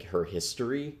and like her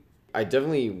history. I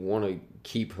definitely want to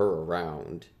keep her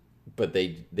around, but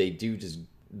they do just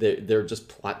they're just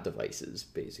plot devices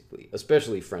basically.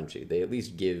 Especially Frenchie. They at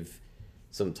least give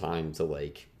some time to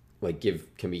like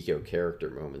give Kimiko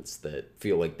character moments that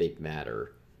feel like they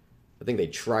matter. I think they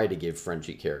try to give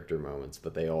Frenchie character moments,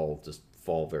 but they all just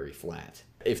fall very flat.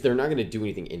 If they're not going to do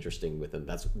anything interesting with them,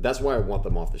 that's why I want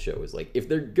them off the show. Is like if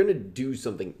they're going to do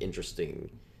something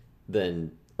interesting,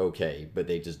 then okay, but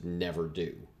they just never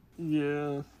do.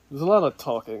 Yeah. There's a lot of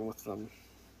talking with them.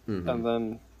 And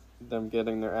then them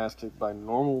getting their ass kicked by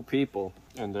normal people.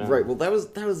 And then, Right. Well, that was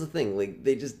the thing. Like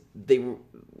they were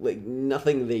like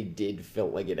nothing they did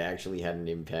felt like it actually had an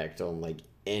impact on like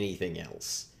anything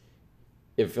else.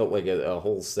 It felt like a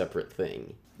whole separate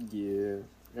thing. Yeah.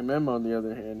 And Mem, on the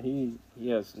other hand, he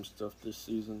has some stuff this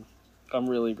season. I'm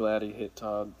really glad he hit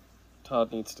Todd.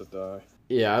 Todd needs to die.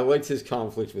 Yeah, I liked his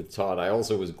conflict with Todd. I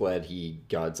also was glad he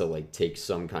got to like take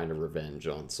some kind of revenge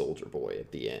on Soldier Boy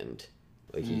at the end.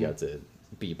 Like he got to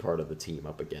be part of the team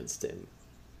up against him.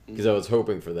 Because I was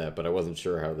hoping for that, but I wasn't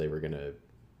sure how they were gonna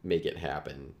make it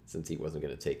happen since he wasn't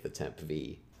gonna take the Temp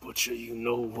V. Butcher, you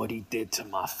know what he did to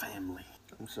my family.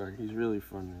 I'm sorry, he's really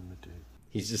fun to imitate.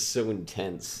 He's just so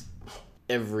intense.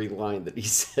 Every line that he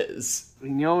says.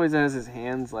 And he always has his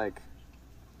hands like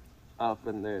up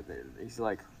and he's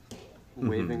like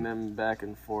waving them back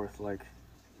and forth like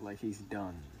he's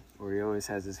done. Or he always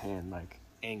has his hand like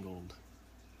angled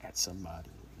at somebody.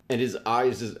 And his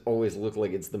eyes just always look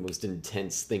like it's the most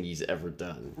intense thing he's ever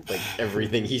done. Like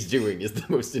everything he's doing is the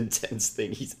most intense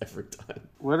thing he's ever done.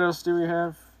 What else do we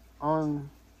have on?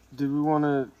 Do we want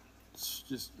to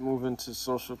just move into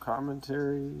social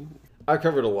commentary? I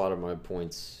covered a lot of my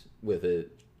points with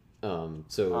it.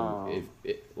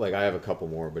 Like I have a couple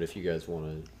more, but if you guys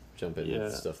want to jump in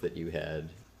with stuff that you had.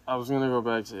 I was gonna go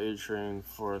back to A-Train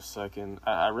for a second.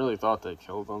 I really thought they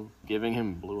killed him. Giving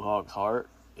him Blue Hawk's heart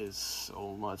is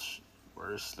so much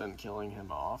worse than killing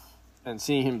him off. And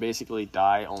seeing him basically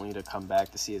die only to come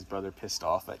back to see his brother pissed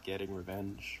off at getting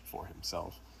revenge for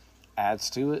himself adds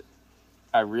to it.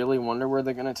 I really wonder where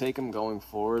they're gonna take him going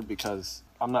forward because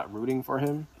I'm not rooting for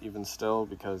him even still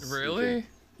because Really?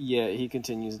 he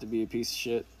continues to be a piece of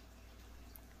shit.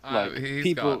 Like, He's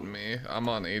people- gotten me. I'm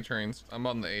on A-Trains. I'm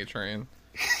on the A-Train.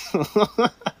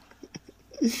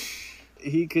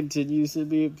 He continues to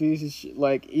be a piece of shit.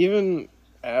 Like, even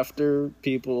after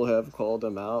people have called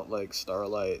him out, like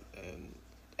Starlight and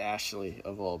Ashley,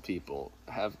 of all people,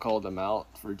 have called him out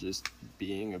for just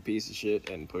being a piece of shit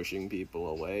and pushing people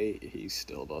away, he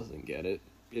still doesn't get it.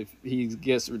 If he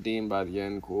gets redeemed by the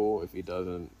end, cool. If he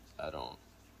doesn't, I don't.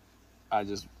 I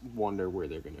just wonder where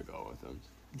they're going to go with him.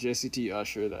 Jesse T.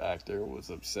 Usher, the actor, was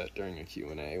upset during a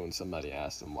Q&A when somebody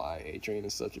asked him why A-Train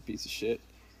is such a piece of shit.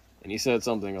 And he said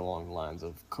something along the lines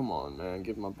of, come on, man,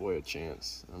 give my boy a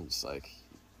chance. I'm just like...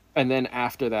 And then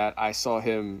after that, I saw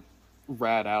him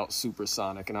rat out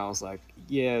Supersonic, and I was like,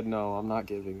 yeah, no, I'm not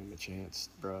giving him a chance,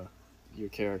 bruh. Your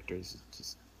character's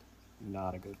just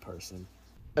not a good person.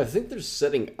 I think they're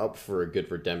setting up for a good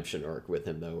redemption arc with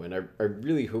him, though, and I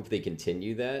really hope they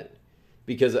continue that.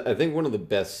 Because I think one of the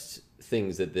best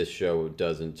things that this show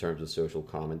does in terms of social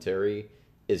commentary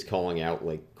is calling out,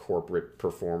 like, corporate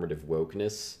performative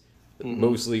wokeness.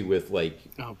 Mostly with, like...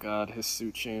 Oh, God, his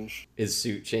suit change. His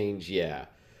suit change, yeah.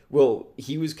 Well,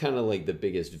 he was kind of, like, the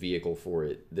biggest vehicle for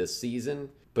it this season,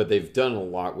 but they've done a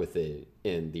lot with it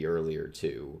in the earlier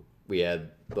two. We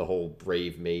had the whole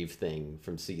Brave Maeve thing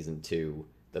from season 2,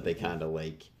 that they kind of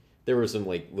like. There were some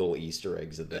like little Easter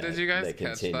eggs of that. Did you guys that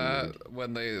catch continued. that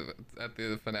when they at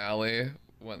the finale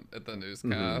when at the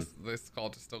newscast they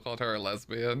still called her a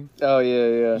lesbian? Oh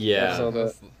yeah. Yeah. I saw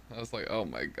that. I was like, oh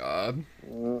my god,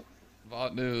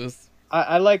 Vought news.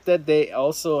 I like that they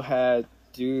also had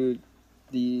the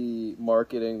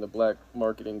black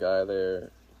marketing guy there.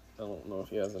 I don't know if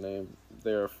he has a name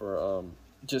there for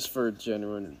just for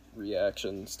genuine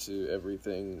reactions to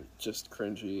everything just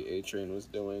cringy A-Train was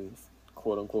doing,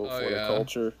 quote unquote, for the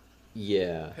culture.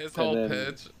 Yeah. His whole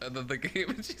pitch, and then the game,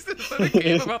 and she said a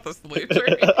game about the slave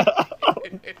trade.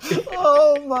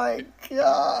 Oh my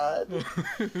god!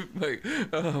 Like,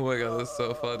 oh my god, that's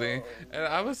so funny. And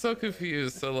I was so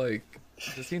confused. So, like,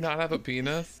 does he not have a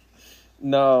penis?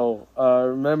 No.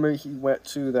 Remember he went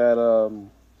to that,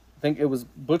 I think it was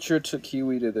Butcher took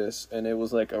Huey to this, and it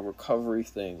was like a recovery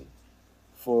thing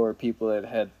for people that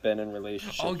had been in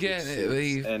relationships. Oh, yeah,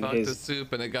 he fucked the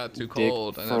soup and it got too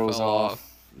cold and it fell off.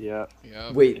 Yeah.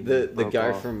 Wait, the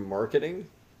guy from marketing?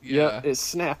 Yeah, it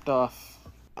snapped off.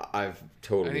 I've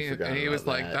totally forgotten. And he was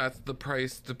like, that. "That's the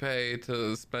price to pay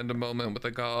to spend a moment with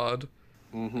a god."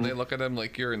 Mm-hmm. And they look at him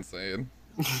like, "You're insane."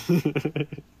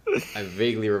 I'm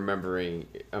vaguely remembering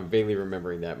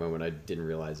that moment. I didn't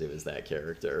realize it was that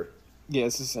character. Yeah,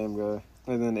 it's the same guy.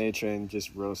 And then A-Train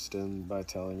just roasted him by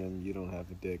telling him, "You don't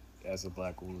have a dick," as a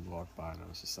black woman walked by, and I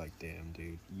was just like, "Damn,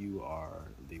 dude, you are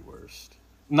the worst."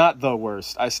 Not the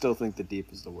worst. I still think the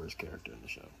Deep is the worst character in the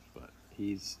show, but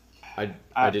he's.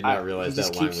 I did not realize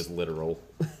that line was literal.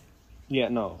 Yeah,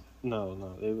 no.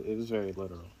 It was very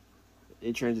literal.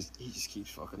 A-Train just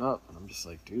keeps fucking up, and I'm just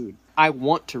like, dude, I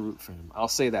want to root for him. I'll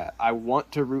say that. I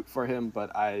want to root for him,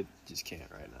 but I just can't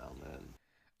right now, man.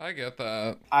 I get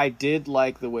that. I did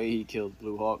like the way he killed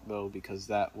Blue Hawk, though, because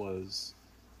that was,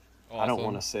 awesome. I don't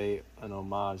want to say an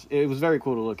homage. It was very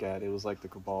cool to look at. It was like the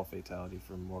Cabal fatality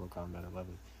from Mortal Kombat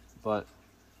 11. But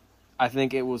I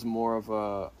think it was more of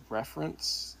a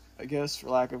reference, I guess, for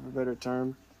lack of a better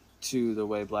term, to the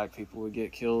way black people would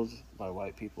get killed by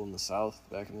white people in the South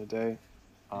back in the day,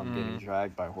 getting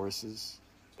dragged by horses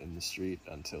in the street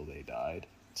until they died.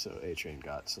 So A-Train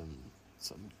got some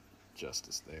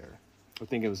justice there. I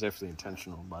think it was definitely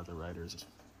intentional by the writers,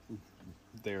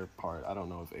 their part. I don't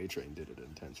know if A-Train did it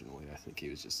intentionally. I think he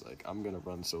was just like, I'm going to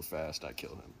run so fast I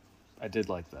kill him. I did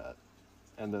like that.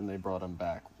 And then they brought him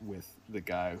back with the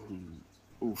guy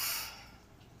who, oof.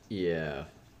 Yeah.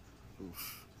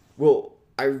 Oof. Well,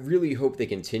 I really hope they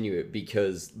continue it,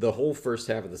 because the whole first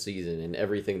half of the season and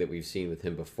everything that we've seen with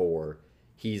him before,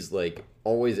 he's like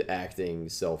always acting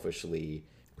selfishly,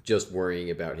 just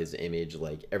worrying about his image,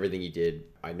 like everything he did.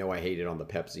 I know I hate it on the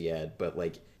Pepsi ad, but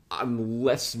like I'm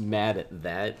less mad at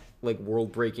that like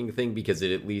world breaking thing, because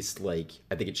it at least, like,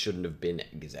 I think it shouldn't have been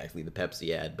exactly the Pepsi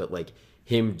ad, but like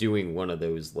him doing one of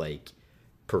those like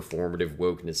performative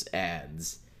wokeness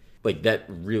ads, like that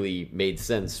really made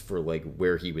sense for like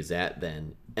where he was at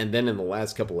then. And then in the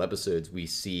last couple episodes we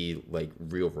see like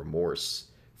real remorse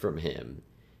from him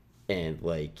and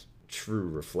like true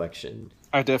reflection.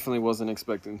 I definitely wasn't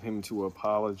expecting him to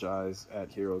apologize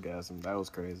at Herogasm. That was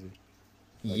crazy.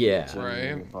 Like, yeah,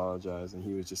 right. Apologize, and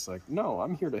he was just like, "No,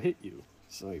 I'm here to hit you."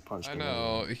 So he punched him. I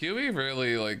know. Huey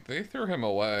really, like, they threw him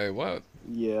away. What?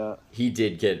 Yeah. He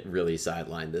did get really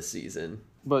sidelined this season.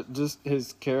 But just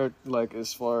his character, like,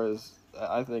 as far as,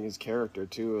 I think his character,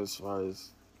 too, as far as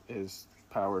his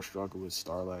power struggle with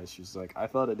Starlight, she's like, I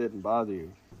thought it didn't bother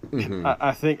you.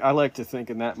 Mm-hmm. I like to think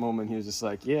in that moment he was just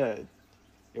like, yeah,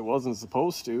 it wasn't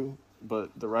supposed to, but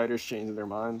the writers changed their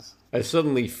minds. I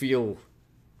suddenly feel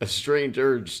a strange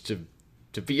urge to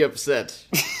be upset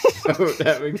about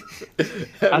having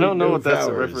I don't know no what that's a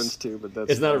powers. reference to, but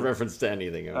that's... It's not a reference to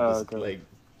anything. I'm just, okay. like,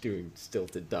 doing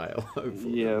stilted dialogue.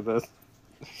 Yeah, that's...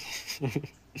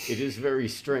 It is very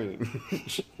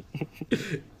strange.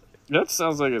 That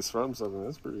sounds like it's from something.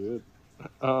 That's pretty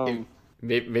good.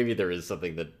 Maybe there is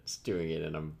something that's doing it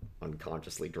and I'm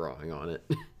unconsciously drawing on it.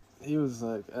 He was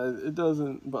like, it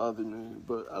doesn't bother me,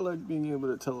 but I like being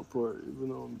able to teleport even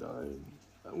though I'm dying.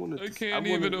 I can't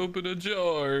even open a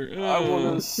jar. I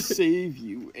want to save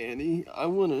you, Annie. I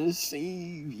want to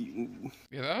save you.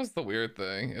 Yeah, that was the weird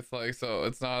thing. It's like, so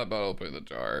it's not about opening the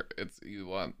jar. It's you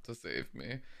want to save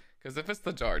me. Because if it's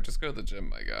the jar, just go to the gym,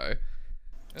 my guy.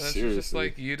 And then she's just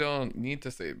like, you don't need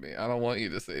to save me. I don't want you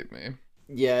to save me.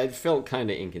 Yeah, it felt kind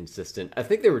of inconsistent. I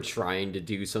think they were trying to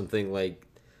do something like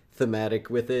thematic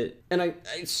with it. And I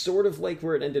sort of like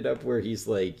where it ended up, where he's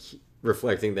like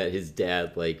reflecting that his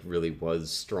dad like really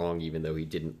was strong, even though he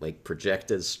didn't like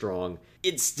project as strong.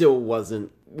 It still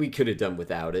wasn't, we could have done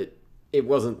without it. It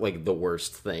wasn't like the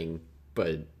worst thing,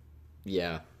 but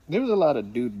yeah. There was a lot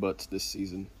of dude butts this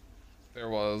season. There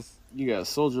was. You got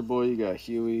Soldier Boy, you got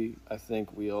Huey. I think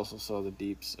we also saw the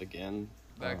Deeps again.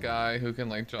 That guy who can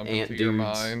like jump Ant into your dudes.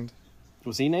 mind.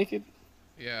 Was he naked?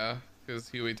 Yeah, because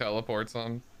Huey teleports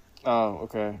him. Oh,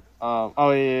 okay.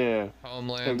 Oh yeah.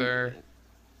 Homelander.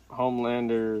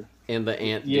 Homelander. And the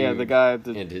ant Yeah, dude the guy at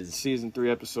the and his season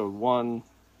 3, episode 1.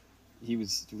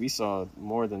 We saw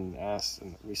more than ass,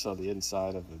 and we saw the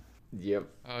inside of it. Yep.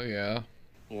 Oh yeah.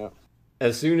 Yeah.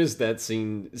 As soon as that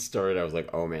scene started, I was like,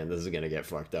 "Oh man, this is gonna get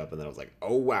fucked up." And then I was like,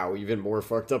 "Oh wow, even more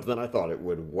fucked up than I thought it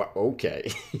would."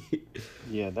 Okay.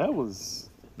 Yeah, that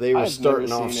was. They were I've starting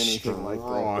never off seen anything like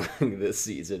strong this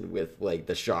season with like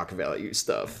the shock value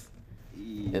stuff,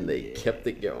 and they kept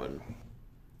it going.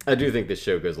 I do think this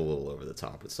show goes a little over the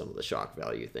top with some of the shock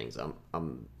value things. I'm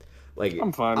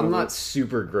fine I'm with not it.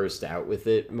 super grossed out with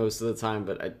it most of the time,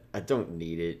 but I don't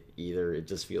need it either. It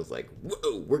just feels like,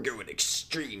 whoa, we're going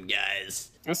extreme,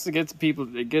 guys. It gets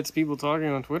people talking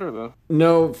on Twitter though.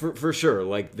 No, for sure.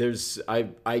 Like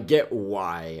I get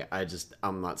why.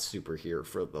 I'm not super here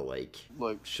for the like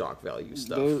shock value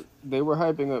stuff. They were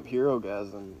hyping up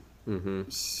HeroGasm.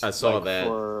 I saw like,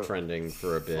 that trending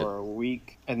for a bit. For a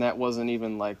week, and that wasn't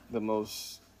even like the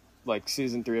most. Like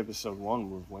season 3, episode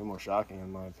 1 was way more shocking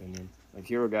in my opinion. Like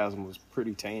HeroGasm was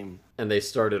pretty tame. And they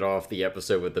started off the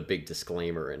episode with the big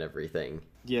disclaimer and everything.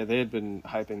 Yeah, they had been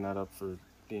hyping that up for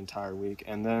the entire week,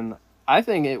 and then I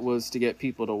think it was to get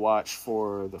people to watch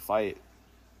for the fight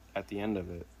at the end of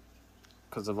it,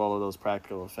 because of all of those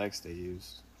practical effects they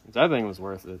used. Which I think was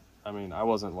worth it. I mean, I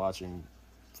wasn't watching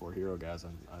for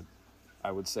HeroGasm.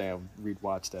 I would say I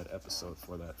rewatched that episode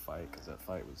for that fight, because that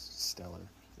fight was stellar.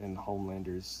 And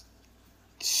Homelander's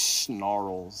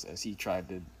snarls as he tried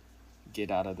to get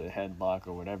out of the headlock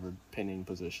or whatever pinning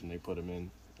position they put him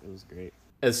in. It was great.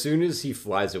 As soon as he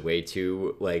flies away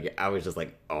too, like I was just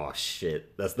like, oh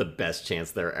shit, that's the best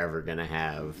chance they're ever gonna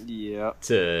have. Yeah.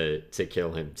 To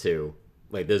kill him too.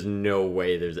 Like there's no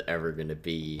way they're never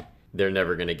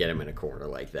gonna get him in a corner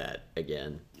like that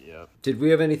again. Yeah. Did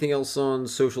we have anything else on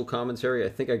social commentary? I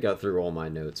think I got through all my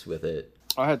notes with it.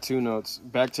 I had 2 notes.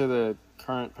 Back to the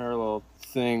current parallel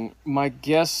thing. My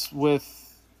guess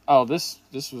with this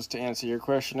was to answer your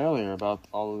question earlier about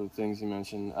all of the things you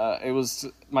mentioned.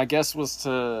 My guess was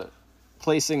to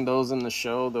placing those in the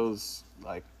show, those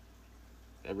like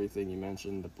everything you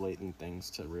mentioned, the blatant things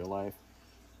to real life,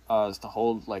 is to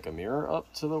hold like a mirror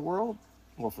up to the world.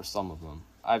 Well, for some of them,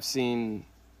 I've seen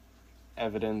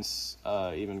evidence,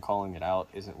 even calling it out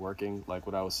isn't working. Like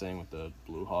what I was saying with the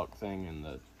Blue Hawk thing and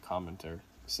the commenter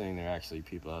saying there are actually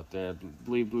people out there. I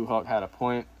believe Blue Hawk had a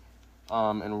point,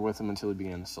 and were with him until he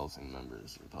began assaulting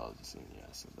members of the policy. Yeah,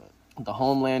 I said that. The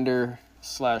Homelander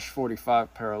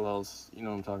 /45 parallels, you know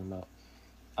what I'm talking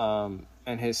about.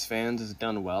 And his fans has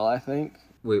done well, I think.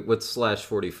 Wait, what's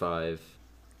 /45?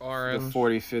 Orange. The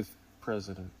 45th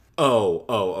president. Oh,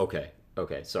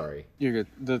 okay, sorry. You're good.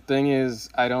 The thing is,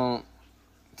 I don't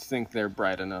think they're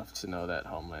bright enough to know that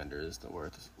Homelander is the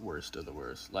worst of the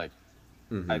worst. Like,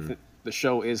 I think the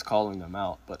show is calling them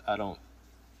out, but I don't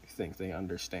think they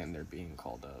understand they're being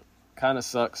called out. Kind of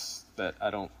sucks that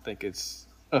I don't think it's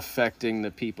affecting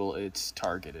the people it's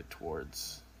targeted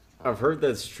towards. I've heard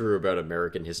that's true about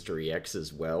American History X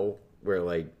as well, where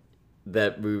like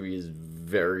that movie is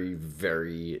very,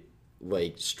 very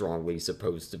like strongly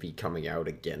supposed to be coming out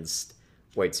against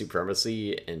white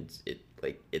supremacy, and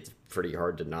it's pretty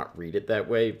hard to not read it that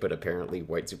way, but apparently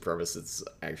white supremacists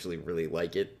actually really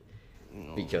like it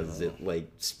because it like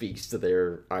speaks to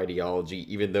their ideology,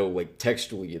 even though like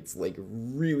textually it's like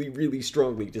really, really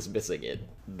strongly dismissing it.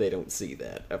 They don't see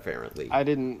that apparently. I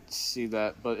didn't see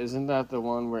that, but isn't that the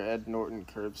one where Ed Norton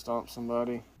curb stomped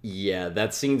somebody? Yeah,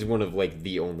 that scene's one of like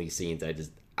the only scenes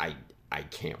I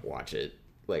can't watch it.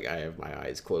 Like I have my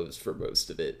eyes closed for most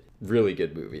of it. Really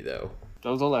good movie though.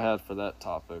 That was all I had for that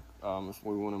topic. If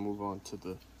we want to move on to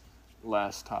the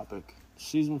last topic,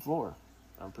 season 4,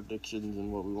 our predictions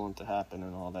and what we want to happen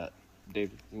and all that.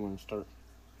 David, you want to start?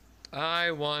 I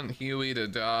want Huey to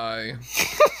die.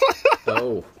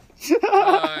 Oh.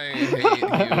 I hate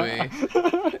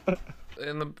Huey.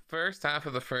 In the first half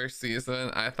of the first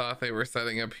season, I thought they were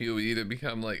setting up Huey to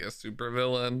become like a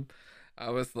supervillain. I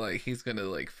was like, he's gonna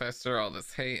like fester all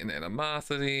this hate and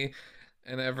animosity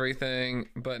and everything,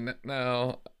 but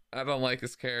no, I don't like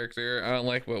his character. I don't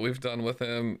like what we've done with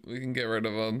him. We can get rid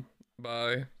of him.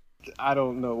 Bye. I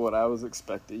don't know what I was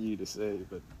expecting you to say,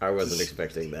 but I wasn't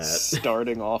expecting that.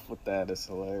 Starting off with that is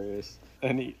hilarious.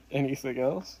 Anything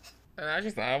else? And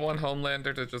I want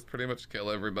Homelander to just pretty much kill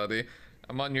everybody.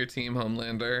 I'm on your team,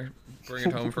 Homelander. Bring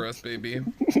it home for us, baby.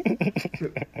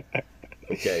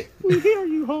 Okay. We hear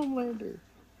you, Homelander.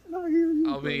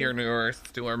 I'll be your newer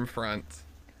Stormfront.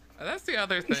 And that's the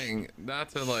other thing, not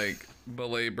to like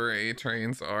belabor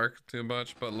A-Train's arc too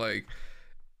much, but like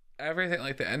everything,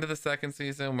 like the end of the second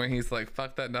season where he's like,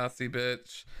 fuck that Nazi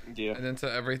bitch, Yeah. and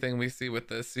into everything we see with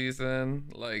this season,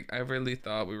 like I really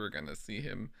thought we were gonna see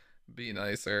him be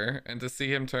nicer, and to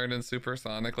see him turn in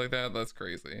supersonic like that, that's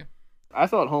crazy. I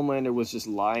thought Homelander was just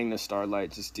lying to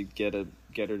Starlight just to get her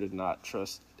to not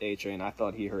trust A-Train. I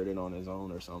thought he heard it on his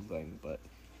own or something, but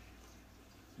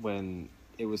when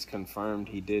it was confirmed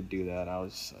he did do that, I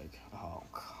was just like, oh,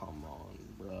 come on,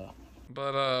 bruh.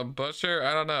 But Butcher,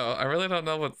 I don't know. I really don't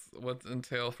know what's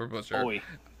entailed for Butcher. Oi.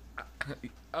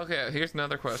 Okay, here's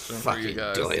another question for you Fucking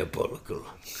guys. diabolical.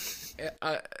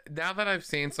 Now that I've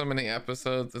seen so many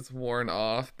episodes, it's worn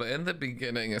off. But in the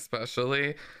beginning,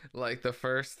 especially, like the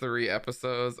first 3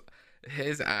 episodes,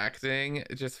 his acting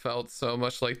just felt so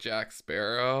much like Jack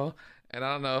Sparrow. And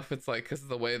I don't know if it's like because of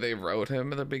the way they wrote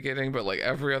him in the beginning, but like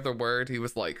every other word, he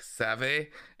was like savvy.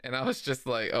 And I was just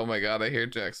like, oh my God, I hear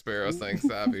Jack Sparrow saying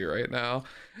savvy right now.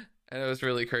 And it was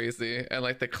really crazy. And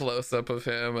like the close up of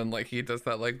him, and like he does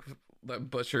that like that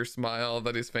Butcher smile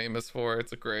that he's famous for.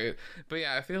 It's great. But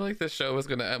yeah, I feel like this show is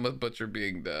gonna end with Butcher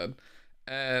being dead.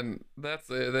 And that's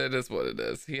it. It is what it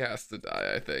is. He has to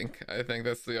die, I think. I think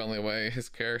that's the only way his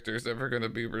character is ever gonna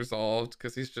be resolved,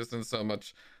 because he's just in so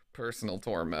much personal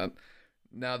torment.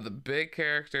 Now, the big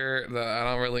character that I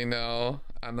don't really know,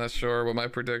 I'm not sure what my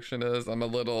prediction is. I'm a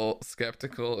little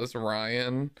skeptical, is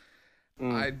Ryan.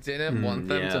 I didn't want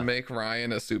them to make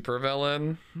Ryan a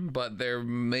supervillain, but they're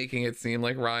making it seem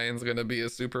like Ryan's gonna be a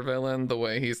supervillain the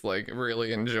way he's like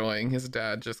really enjoying his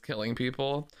dad just killing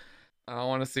people. I don't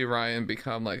want to see Ryan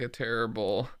become like a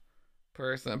terrible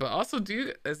person. But also,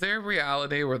 is there a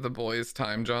reality where the boys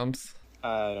time jumps?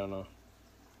 I don't know.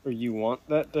 Or you want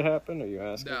that to happen? Are you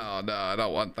asking? No, I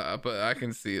don't want that, but I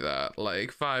can see that.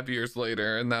 Like 5 years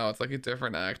later, and now it's like a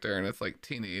different actor, and it's like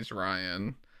teenage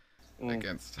Ryan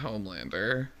against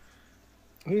Homelander.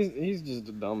 He's just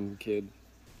a dumb kid.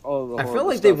 I feel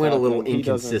like they went a little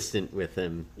inconsistent with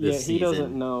him this season. He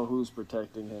doesn't know who's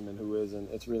protecting him and who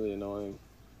isn't. It's really annoying.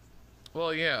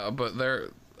 Well, yeah, but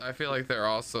I feel like they're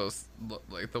also,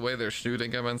 like, the way they're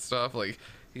shooting him and stuff, like,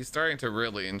 he's starting to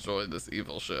really enjoy this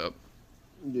evil ship.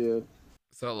 Yeah.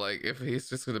 So, like, if he's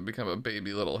just gonna become a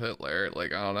baby little Hitler,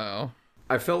 like, I don't know.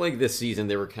 I felt like this season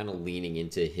they were kind of leaning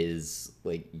into his,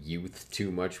 like, youth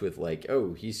too much with, like,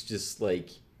 oh, he's just, like,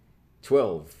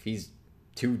 12. He's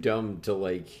too dumb to,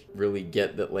 like, really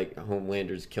get that, like,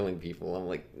 Homelander's killing people. I'm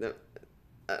like, no,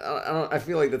 I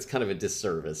feel like that's kind of a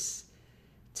disservice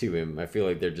to him. I feel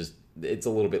like it's a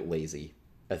little bit lazy,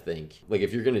 I think. Like,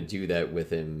 if you're gonna do that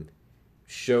with him,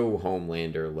 show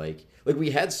Homelander, like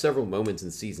we had several moments in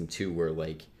season 2 where,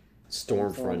 like,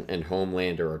 Stormfront and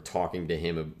Homelander are talking to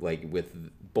him, like, with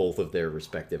both of their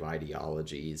respective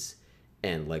ideologies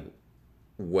and, like,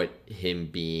 what him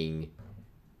being,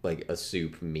 like, a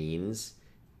soup means.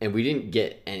 And we didn't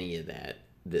get any of that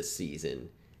this season.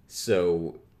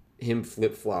 So him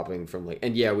flip-flopping from, like,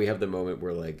 and yeah, we have the moment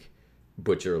where, like,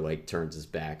 Butcher, like, turns his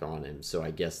back on him, so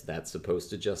I guess that's supposed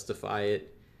to justify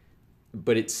it.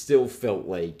 But it still felt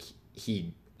like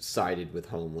he sided with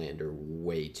Homelander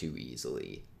way too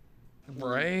easily.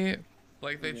 Right?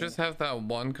 Like, they just have that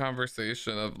one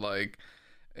conversation of, like,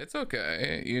 it's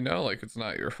okay, like, it's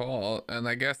not your fault. And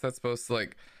I guess that's supposed to,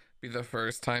 like, be the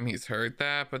first time he's heard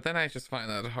that. But then I just find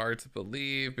that hard to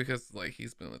believe because, like,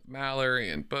 he's been with Mallory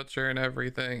and Butcher and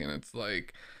everything. And it's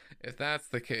like, if that's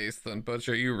the case, then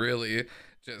Butcher, you really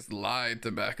just lied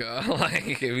to Becca. Like,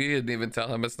 if you didn't even tell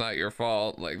him it's not your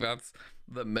fault, like, that's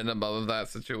the minimum of that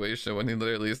situation when he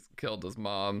literally killed his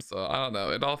mom. So I don't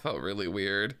know. It all felt really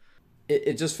weird.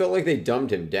 It just felt like they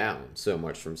dumbed him down so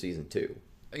much from season 2.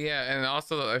 Yeah, and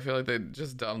also I feel like they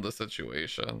just dumbed the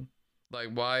situation. Like,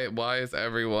 why is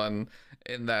everyone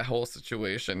in that whole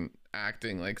situation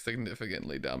acting like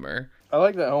significantly dumber? I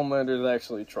like that Homelander's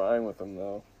actually trying with him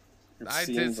though. I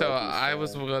did, so I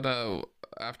was gonna,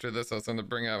 after this, I was gonna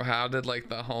bring up, how did, like,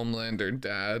 the Homelander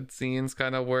dad scenes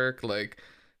kind of work? Like,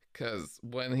 because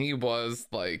when he was,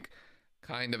 like,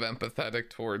 kind of empathetic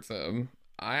towards him,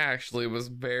 I actually was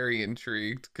very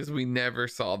intrigued because we never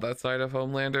saw that side of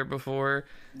Homelander before.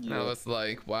 Yeah. And I was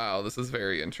like, wow, this is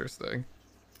very interesting.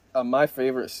 My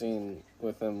favorite scene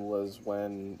with him was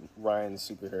when Ryan's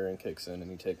superhero kicks in and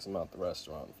he takes him out the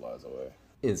restaurant and flies away.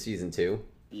 In season 2?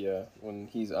 Yeah, when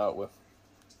he's out with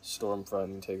Stormfront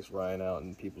and takes Ryan out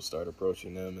and people start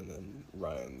approaching him, and then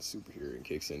Ryan's superhero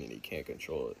kicks in and he can't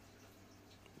control it.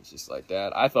 It's just like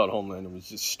that. I thought Homelander was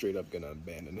just straight up going to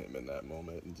abandon him in that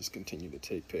moment and just continue to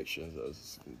take pictures. I was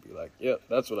just going to be like, yep,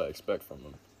 that's what I expect from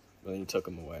him. And then he took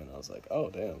him away, and I was like, oh,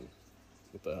 damn.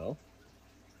 What the hell?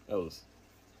 That was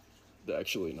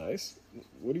actually nice.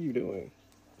 What are you doing?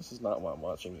 This is not why I'm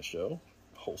watching the show.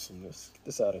 Wholesomeness. Get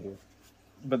this out of here.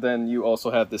 But then you also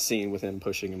have the scene with him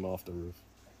pushing him off the roof.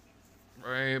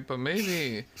 Right, but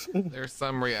maybe there's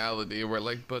some reality where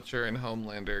like Butcher and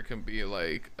Homelander can be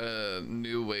like a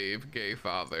new wave gay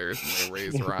fathers and they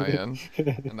raise Ryan,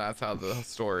 and that's how the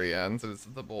story ends. It's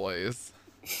the boys.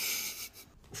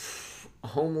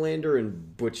 Homelander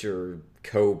and Butcher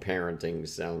co-parenting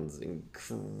sounds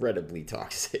incredibly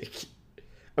toxic.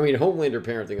 I mean, Homelander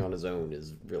parenting on his own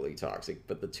is really toxic,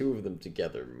 but the two of them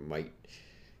together might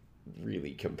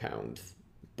really compound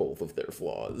both of their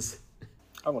flaws.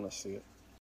 I want to see it.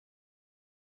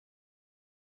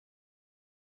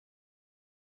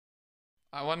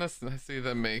 I want to see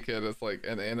them make it as like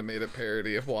an animated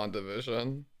parody of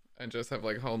WandaVision and just have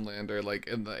like Homelander like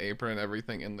in the apron,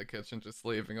 everything in the kitchen, just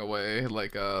slaving away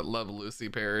like a Love Lucy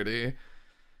parody.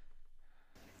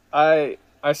 I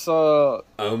saw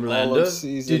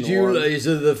Homelander, did you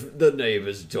laser the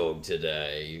neighbor's dog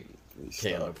today?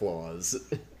 Can applause.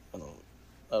 I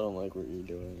don't like what you're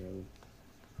doing.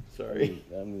 Sorry.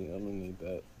 I'm gonna need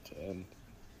that to end.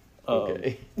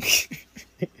 Okay.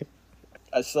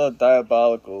 I saw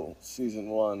Diabolical season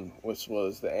 1, which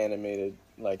was the animated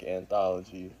like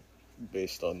anthology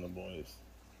based on The Boys.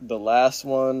 The last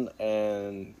one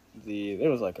and there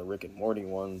was like a Rick and Morty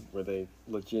one where they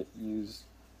legit use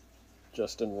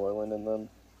Justin Roiland in them.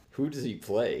 Who does he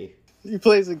play? He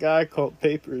plays a guy called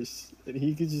Papers, and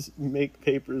he could just make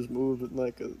papers move in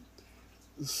like a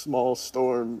small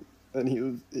storm. And he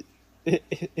was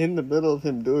in the middle of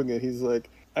him doing it. He's like,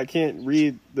 I can't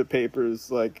read the papers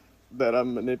like that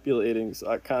I'm manipulating, so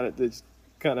I kind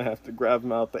of have to grab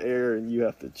them out the air, and you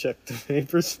have to check the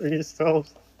papers for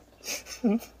yourself. It's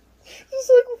like,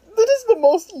 that is the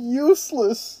most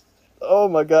useless. Oh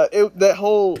my god! That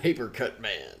whole paper cut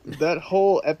man. That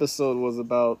whole episode was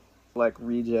about like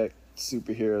reject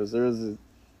superheroes. There was a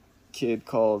kid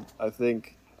called I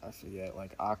forget,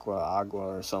 like Agua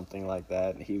or something like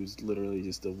that, and he was literally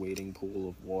just a waiting pool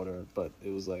of water. But it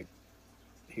was like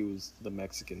he was the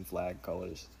Mexican flag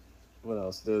colors. What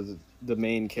else? The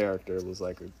main character was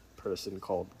like a person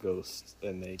called Ghost,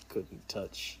 and they couldn't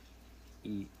touch,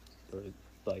 eat, or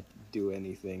like do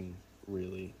anything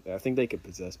really. I think they could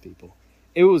possess people.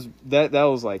 It was that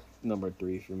was like number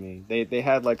 3 for me. They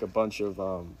had like a bunch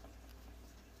of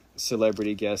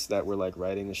celebrity guests that were like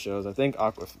writing the shows. I think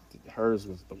hers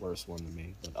was the worst one to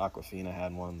me, but Aquafina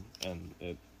had one, and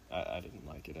I didn't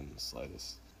like it in the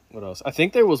slightest. What else? I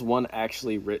think there was one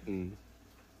actually written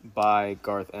by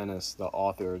Garth Ennis, the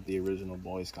author of the original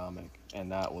Boys comic,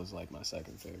 and that was like my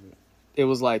second favorite. It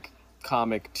was like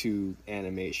comic to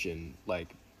animation,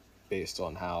 like based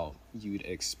on how you'd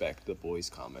expect the Boys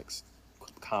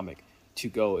comic to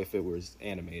go if it was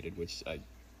animated, which I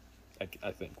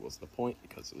think was the point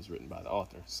because it was written by the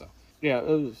author. So yeah,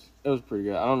 it was pretty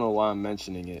good. I don't know why I'm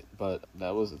mentioning it, but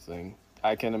that was a thing.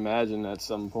 I can imagine at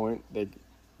some point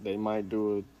they might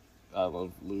do a I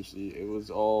Love Lucy. It was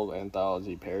all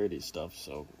anthology parody stuff,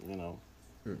 so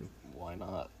why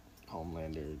not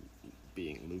Homelander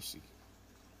being Lucy?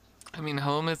 I mean,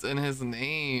 home is in his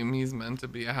name. He's meant to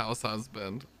be a house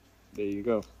husband. There you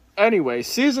go. Anyway,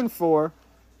 season 4,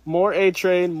 more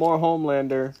A-Train, more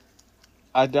Homelander.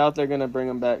 I doubt they're gonna bring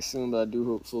him back soon, but I do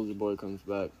hope Soulja Boy comes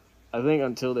back. I think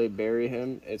until they bury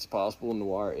him, it's possible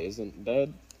Noir isn't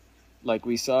dead. Like,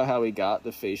 we saw how he got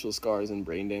the facial scars and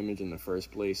brain damage in the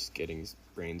first place, getting his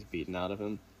brains beaten out of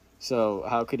him. So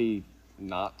how could he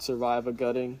not survive a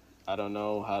gutting? I don't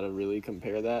know how to really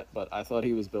compare that, but I thought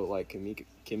he was built like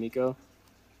Kimiko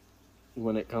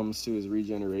when it comes to his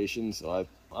regeneration, so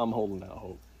I'm holding out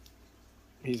hope.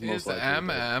 He's most likely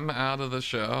MM out of the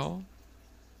show?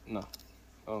 No.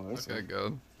 Oh, that's okay,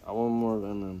 good. I want more of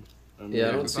MM. Yeah,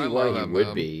 I don't see why he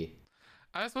would be.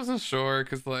 I just wasn't sure,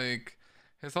 because, like,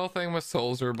 his whole thing with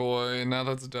Soulja Boy, now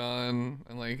that's done,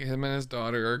 and like him and his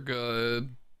daughter are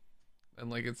good,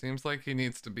 and like it seems like he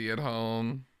needs to be at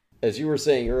home. As you were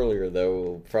saying earlier, though,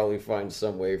 we'll probably find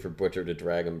some way for Butcher to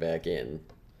drag him back in.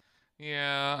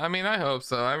 Yeah, I mean, I hope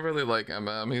so. I really like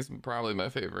MM. He's probably my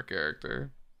favorite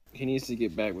character. He needs to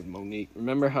get back with Monique.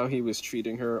 Remember how he was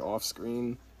treating her off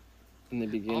screen in the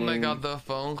beginning? Oh my god, the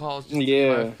phone calls just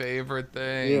my favorite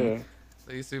thing. Yeah.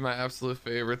 They used to be my absolute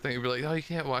favorite thing. You'd be like, oh, you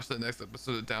can't watch the next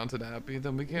episode of Downton Abbey,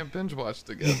 then we can't binge watch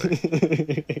together.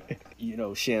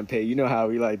 Champagne, you know how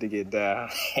we like to get down.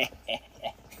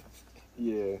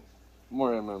 Yeah,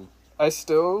 more MM. I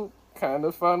still kind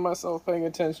of find myself paying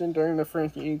attention during the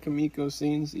Frankie and Kimiko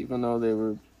scenes, even though they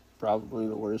were probably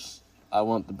the worst I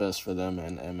want the best for them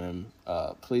and MM.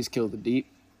 Please kill the Deep.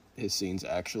 His scenes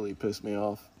actually piss me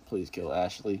off. Please kill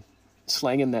Ashley.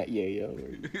 Slanging that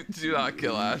yayo. Do not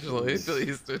kill Ashley.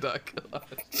 Please do not kill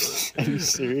Ashley. Are you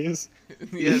serious?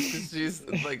 Yes, 'cause she's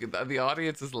like the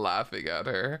audience is laughing at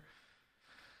her.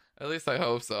 At least I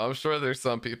hope so. I'm sure there's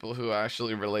some people who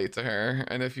actually relate to her,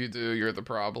 and if you do, you're the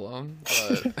problem.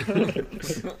 But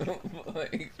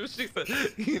like she said,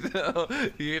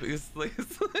 you sleep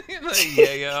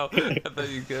yayo, and then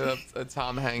you get a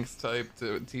Tom Hanks type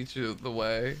to teach you the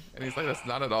way, and he's like, "That's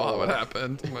not at all what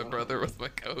happened. My brother was my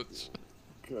coach."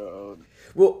 God.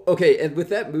 Well, okay, and with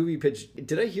that movie pitch,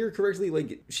 did I hear correctly?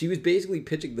 Like, she was basically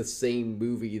pitching the same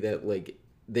movie that, like,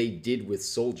 they did with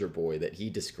Soldier Boy that he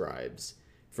describes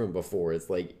from before. It's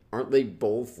like, aren't they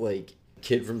both, like,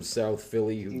 kid from South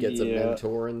Philly who gets a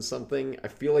mentor and something? I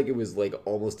feel like it was, like,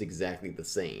 almost exactly the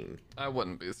same. I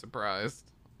wouldn't be surprised.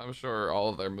 I'm sure all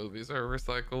of their movies are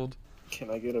recycled.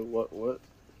 Can I get a what?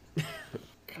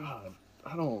 God,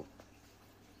 I don't...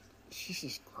 She's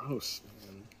just gross,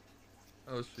 man.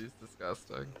 Oh, she's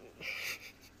disgusting.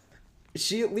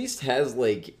 She at least has,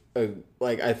 like,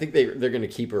 I think they're gonna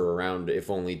keep her around, if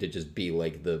only to just be,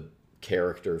 like, the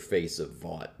character face of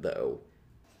Vought, though.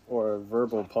 Or a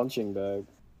verbal punching bag.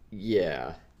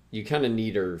 Yeah. You kind of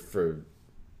need her for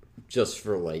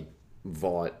like,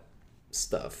 Vought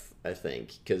stuff, I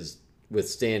think. Because with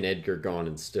Stan Edgar gone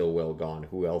and Stillwell gone,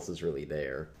 who else is really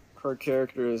there? Her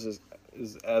character is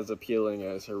as appealing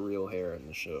as her real hair in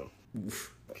the show.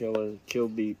 Kill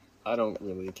Beat. I don't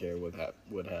really care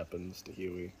what happens to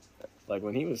Huey. Like,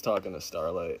 when he was talking to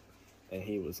Starlight, and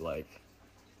he was like,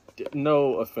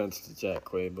 no offense to Jack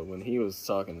Quaid, but when he was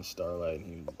talking to Starlight,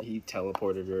 and he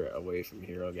teleported her away from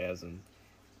Herogasm,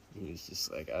 he was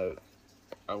just like,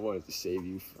 I wanted to save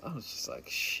you. I was just like,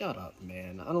 shut up,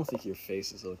 man. I don't think your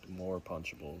faces looked more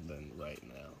punchable than right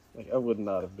now. Like, I would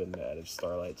not have been mad if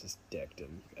Starlight just decked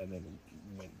him and then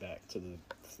went back to the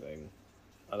thing.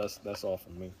 That's all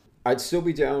from me. I'd still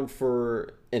be down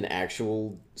for an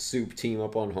actual Soup team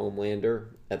up on Homelander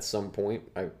at some point.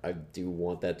 I do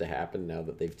want that to happen now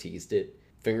that they've teased it.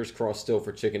 Fingers crossed still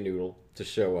for Chicken Noodle to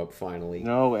show up finally.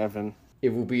 No, Evan. It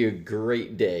will be a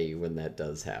great day when that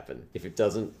does happen. If it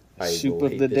doesn't, I Soup will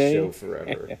of hate the this day? show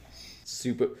forever.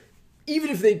 Even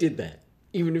if they did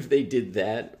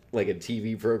that, like a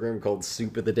TV program called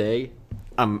Soup of the Day,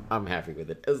 I'm happy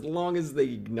with it. As long as they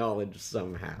acknowledge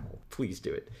somehow. Please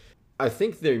do it. I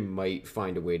think they might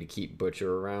find a way to keep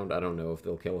Butcher around. I don't know if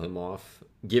they'll kill him off.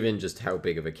 Given just how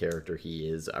big of a character he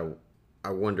is, I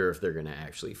wonder if they're going to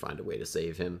actually find a way to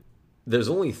save him. There's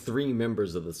only 3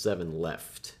 members of the 7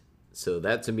 left. So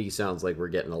that to me sounds like we're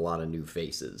getting a lot of new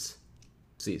faces.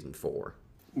 Season 4.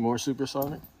 More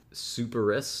Supersonic?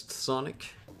 Superist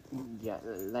Sonic? Got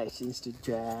a license to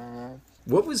drive.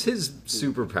 What was his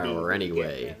superpower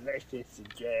anyway? License to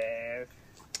drive.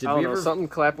 Did I we don't know, ever... something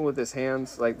clapping with his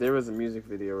hands. Like, there was a music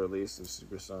video released of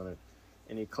Supersonic,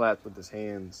 and he clapped with his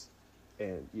hands,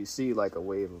 and you see, like, a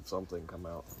wave of something come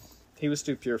out. He was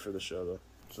too pure for the show, though,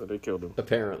 so they killed him.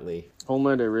 Apparently.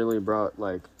 Homelander really brought,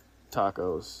 like,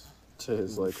 tacos to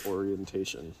his, like,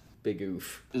 orientation. Big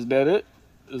oof. Is that it?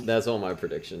 That's all my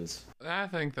predictions. I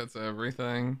think that's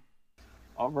everything.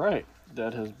 All right.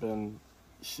 That has been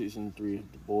Season 3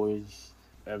 of The Boys.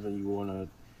 Evan, you want to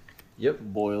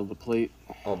boil the plate?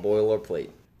 I'll boil our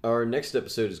plate. Our next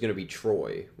episode is going to be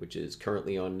Troy, which is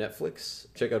currently on Netflix.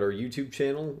 Check out our YouTube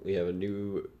channel. We have a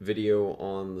new video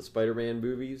on the Spider-Man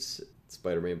movies.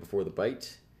 Spider-Man Before the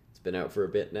Bite. It's been out for a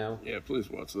bit now. Yeah, please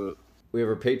watch that. We have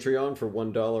our Patreon for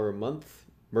 $1 a month.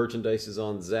 Merchandise is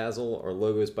on Zazzle. Our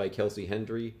logo is by Kelsey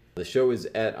Hendry. The show is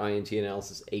at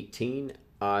INTAnalysis18.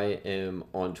 I am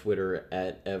on Twitter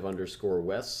at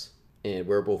 @ev_Wes. And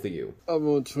where are both of you? I'm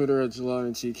on Twitter at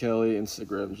Jelani T. Kelly,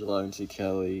 Instagram Jelani T.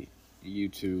 Kelly,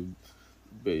 YouTube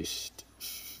Based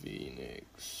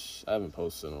Phoenix. I haven't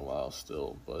posted in a while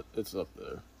still, but it's up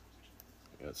there.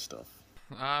 I got stuff.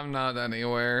 I'm not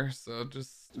anywhere, so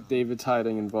just... David's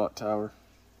hiding in Bot Tower.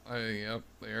 Yep,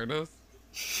 there it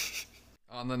is.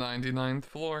 On the 99th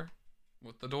floor,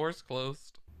 with the doors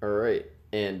closed. Alright,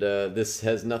 and this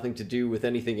has nothing to do with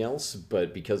anything else,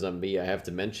 but because I'm me, I have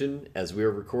to mention, as we are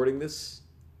recording this,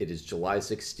 it is July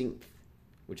 16th,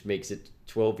 which makes it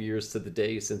 12 years to the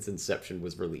day since Inception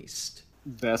was released.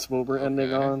 That's what we're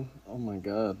ending on? Oh my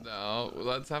god. No,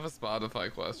 let's have a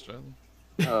Spotify question.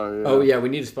 Oh yeah. Oh yeah, we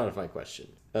need a Spotify question.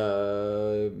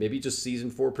 Maybe just Season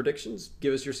 4 predictions?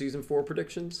 Give us your Season 4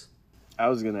 predictions. I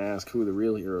was gonna ask who the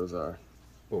real heroes are.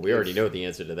 Well, we already know the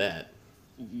answer to that.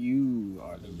 You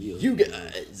are the real You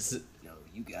heroes. guys! No,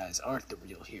 you guys aren't the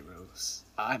real heroes.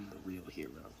 I'm the real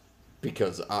hero.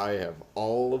 Because I have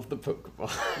all of the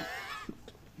Pokemon.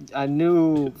 I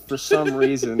knew for some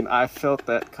reason I felt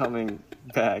that coming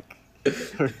back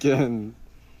again.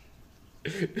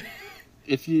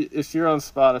 If you're on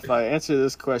Spotify, answer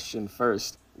this question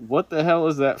first. What the hell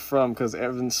is that from? Because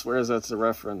Evan swears that's a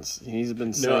reference. He's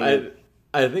been saying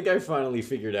I think I finally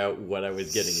figured out what I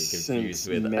was getting confused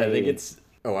with. May. I think it's...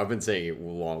 Oh, I've been saying it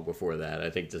long before that. I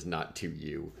think just not to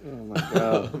you. Oh my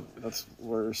god, that's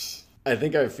worse. I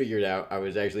think I figured out I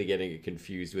was actually getting it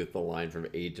confused with the line from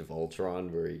Age of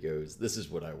Ultron where he goes, "This is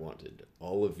what I wanted.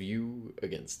 All of you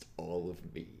against all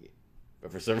of me."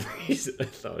 But for some reason, I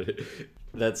thought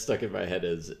that stuck in my head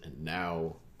as, "And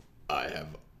now I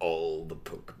have all the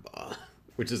Pokemon,"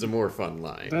 which is a more fun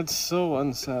line. That's so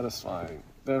unsatisfying.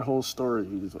 That whole story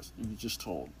you just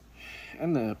told.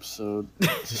 End the episode.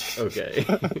 Okay.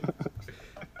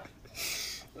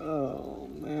 Oh,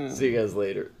 man. See you guys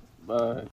later. Bye.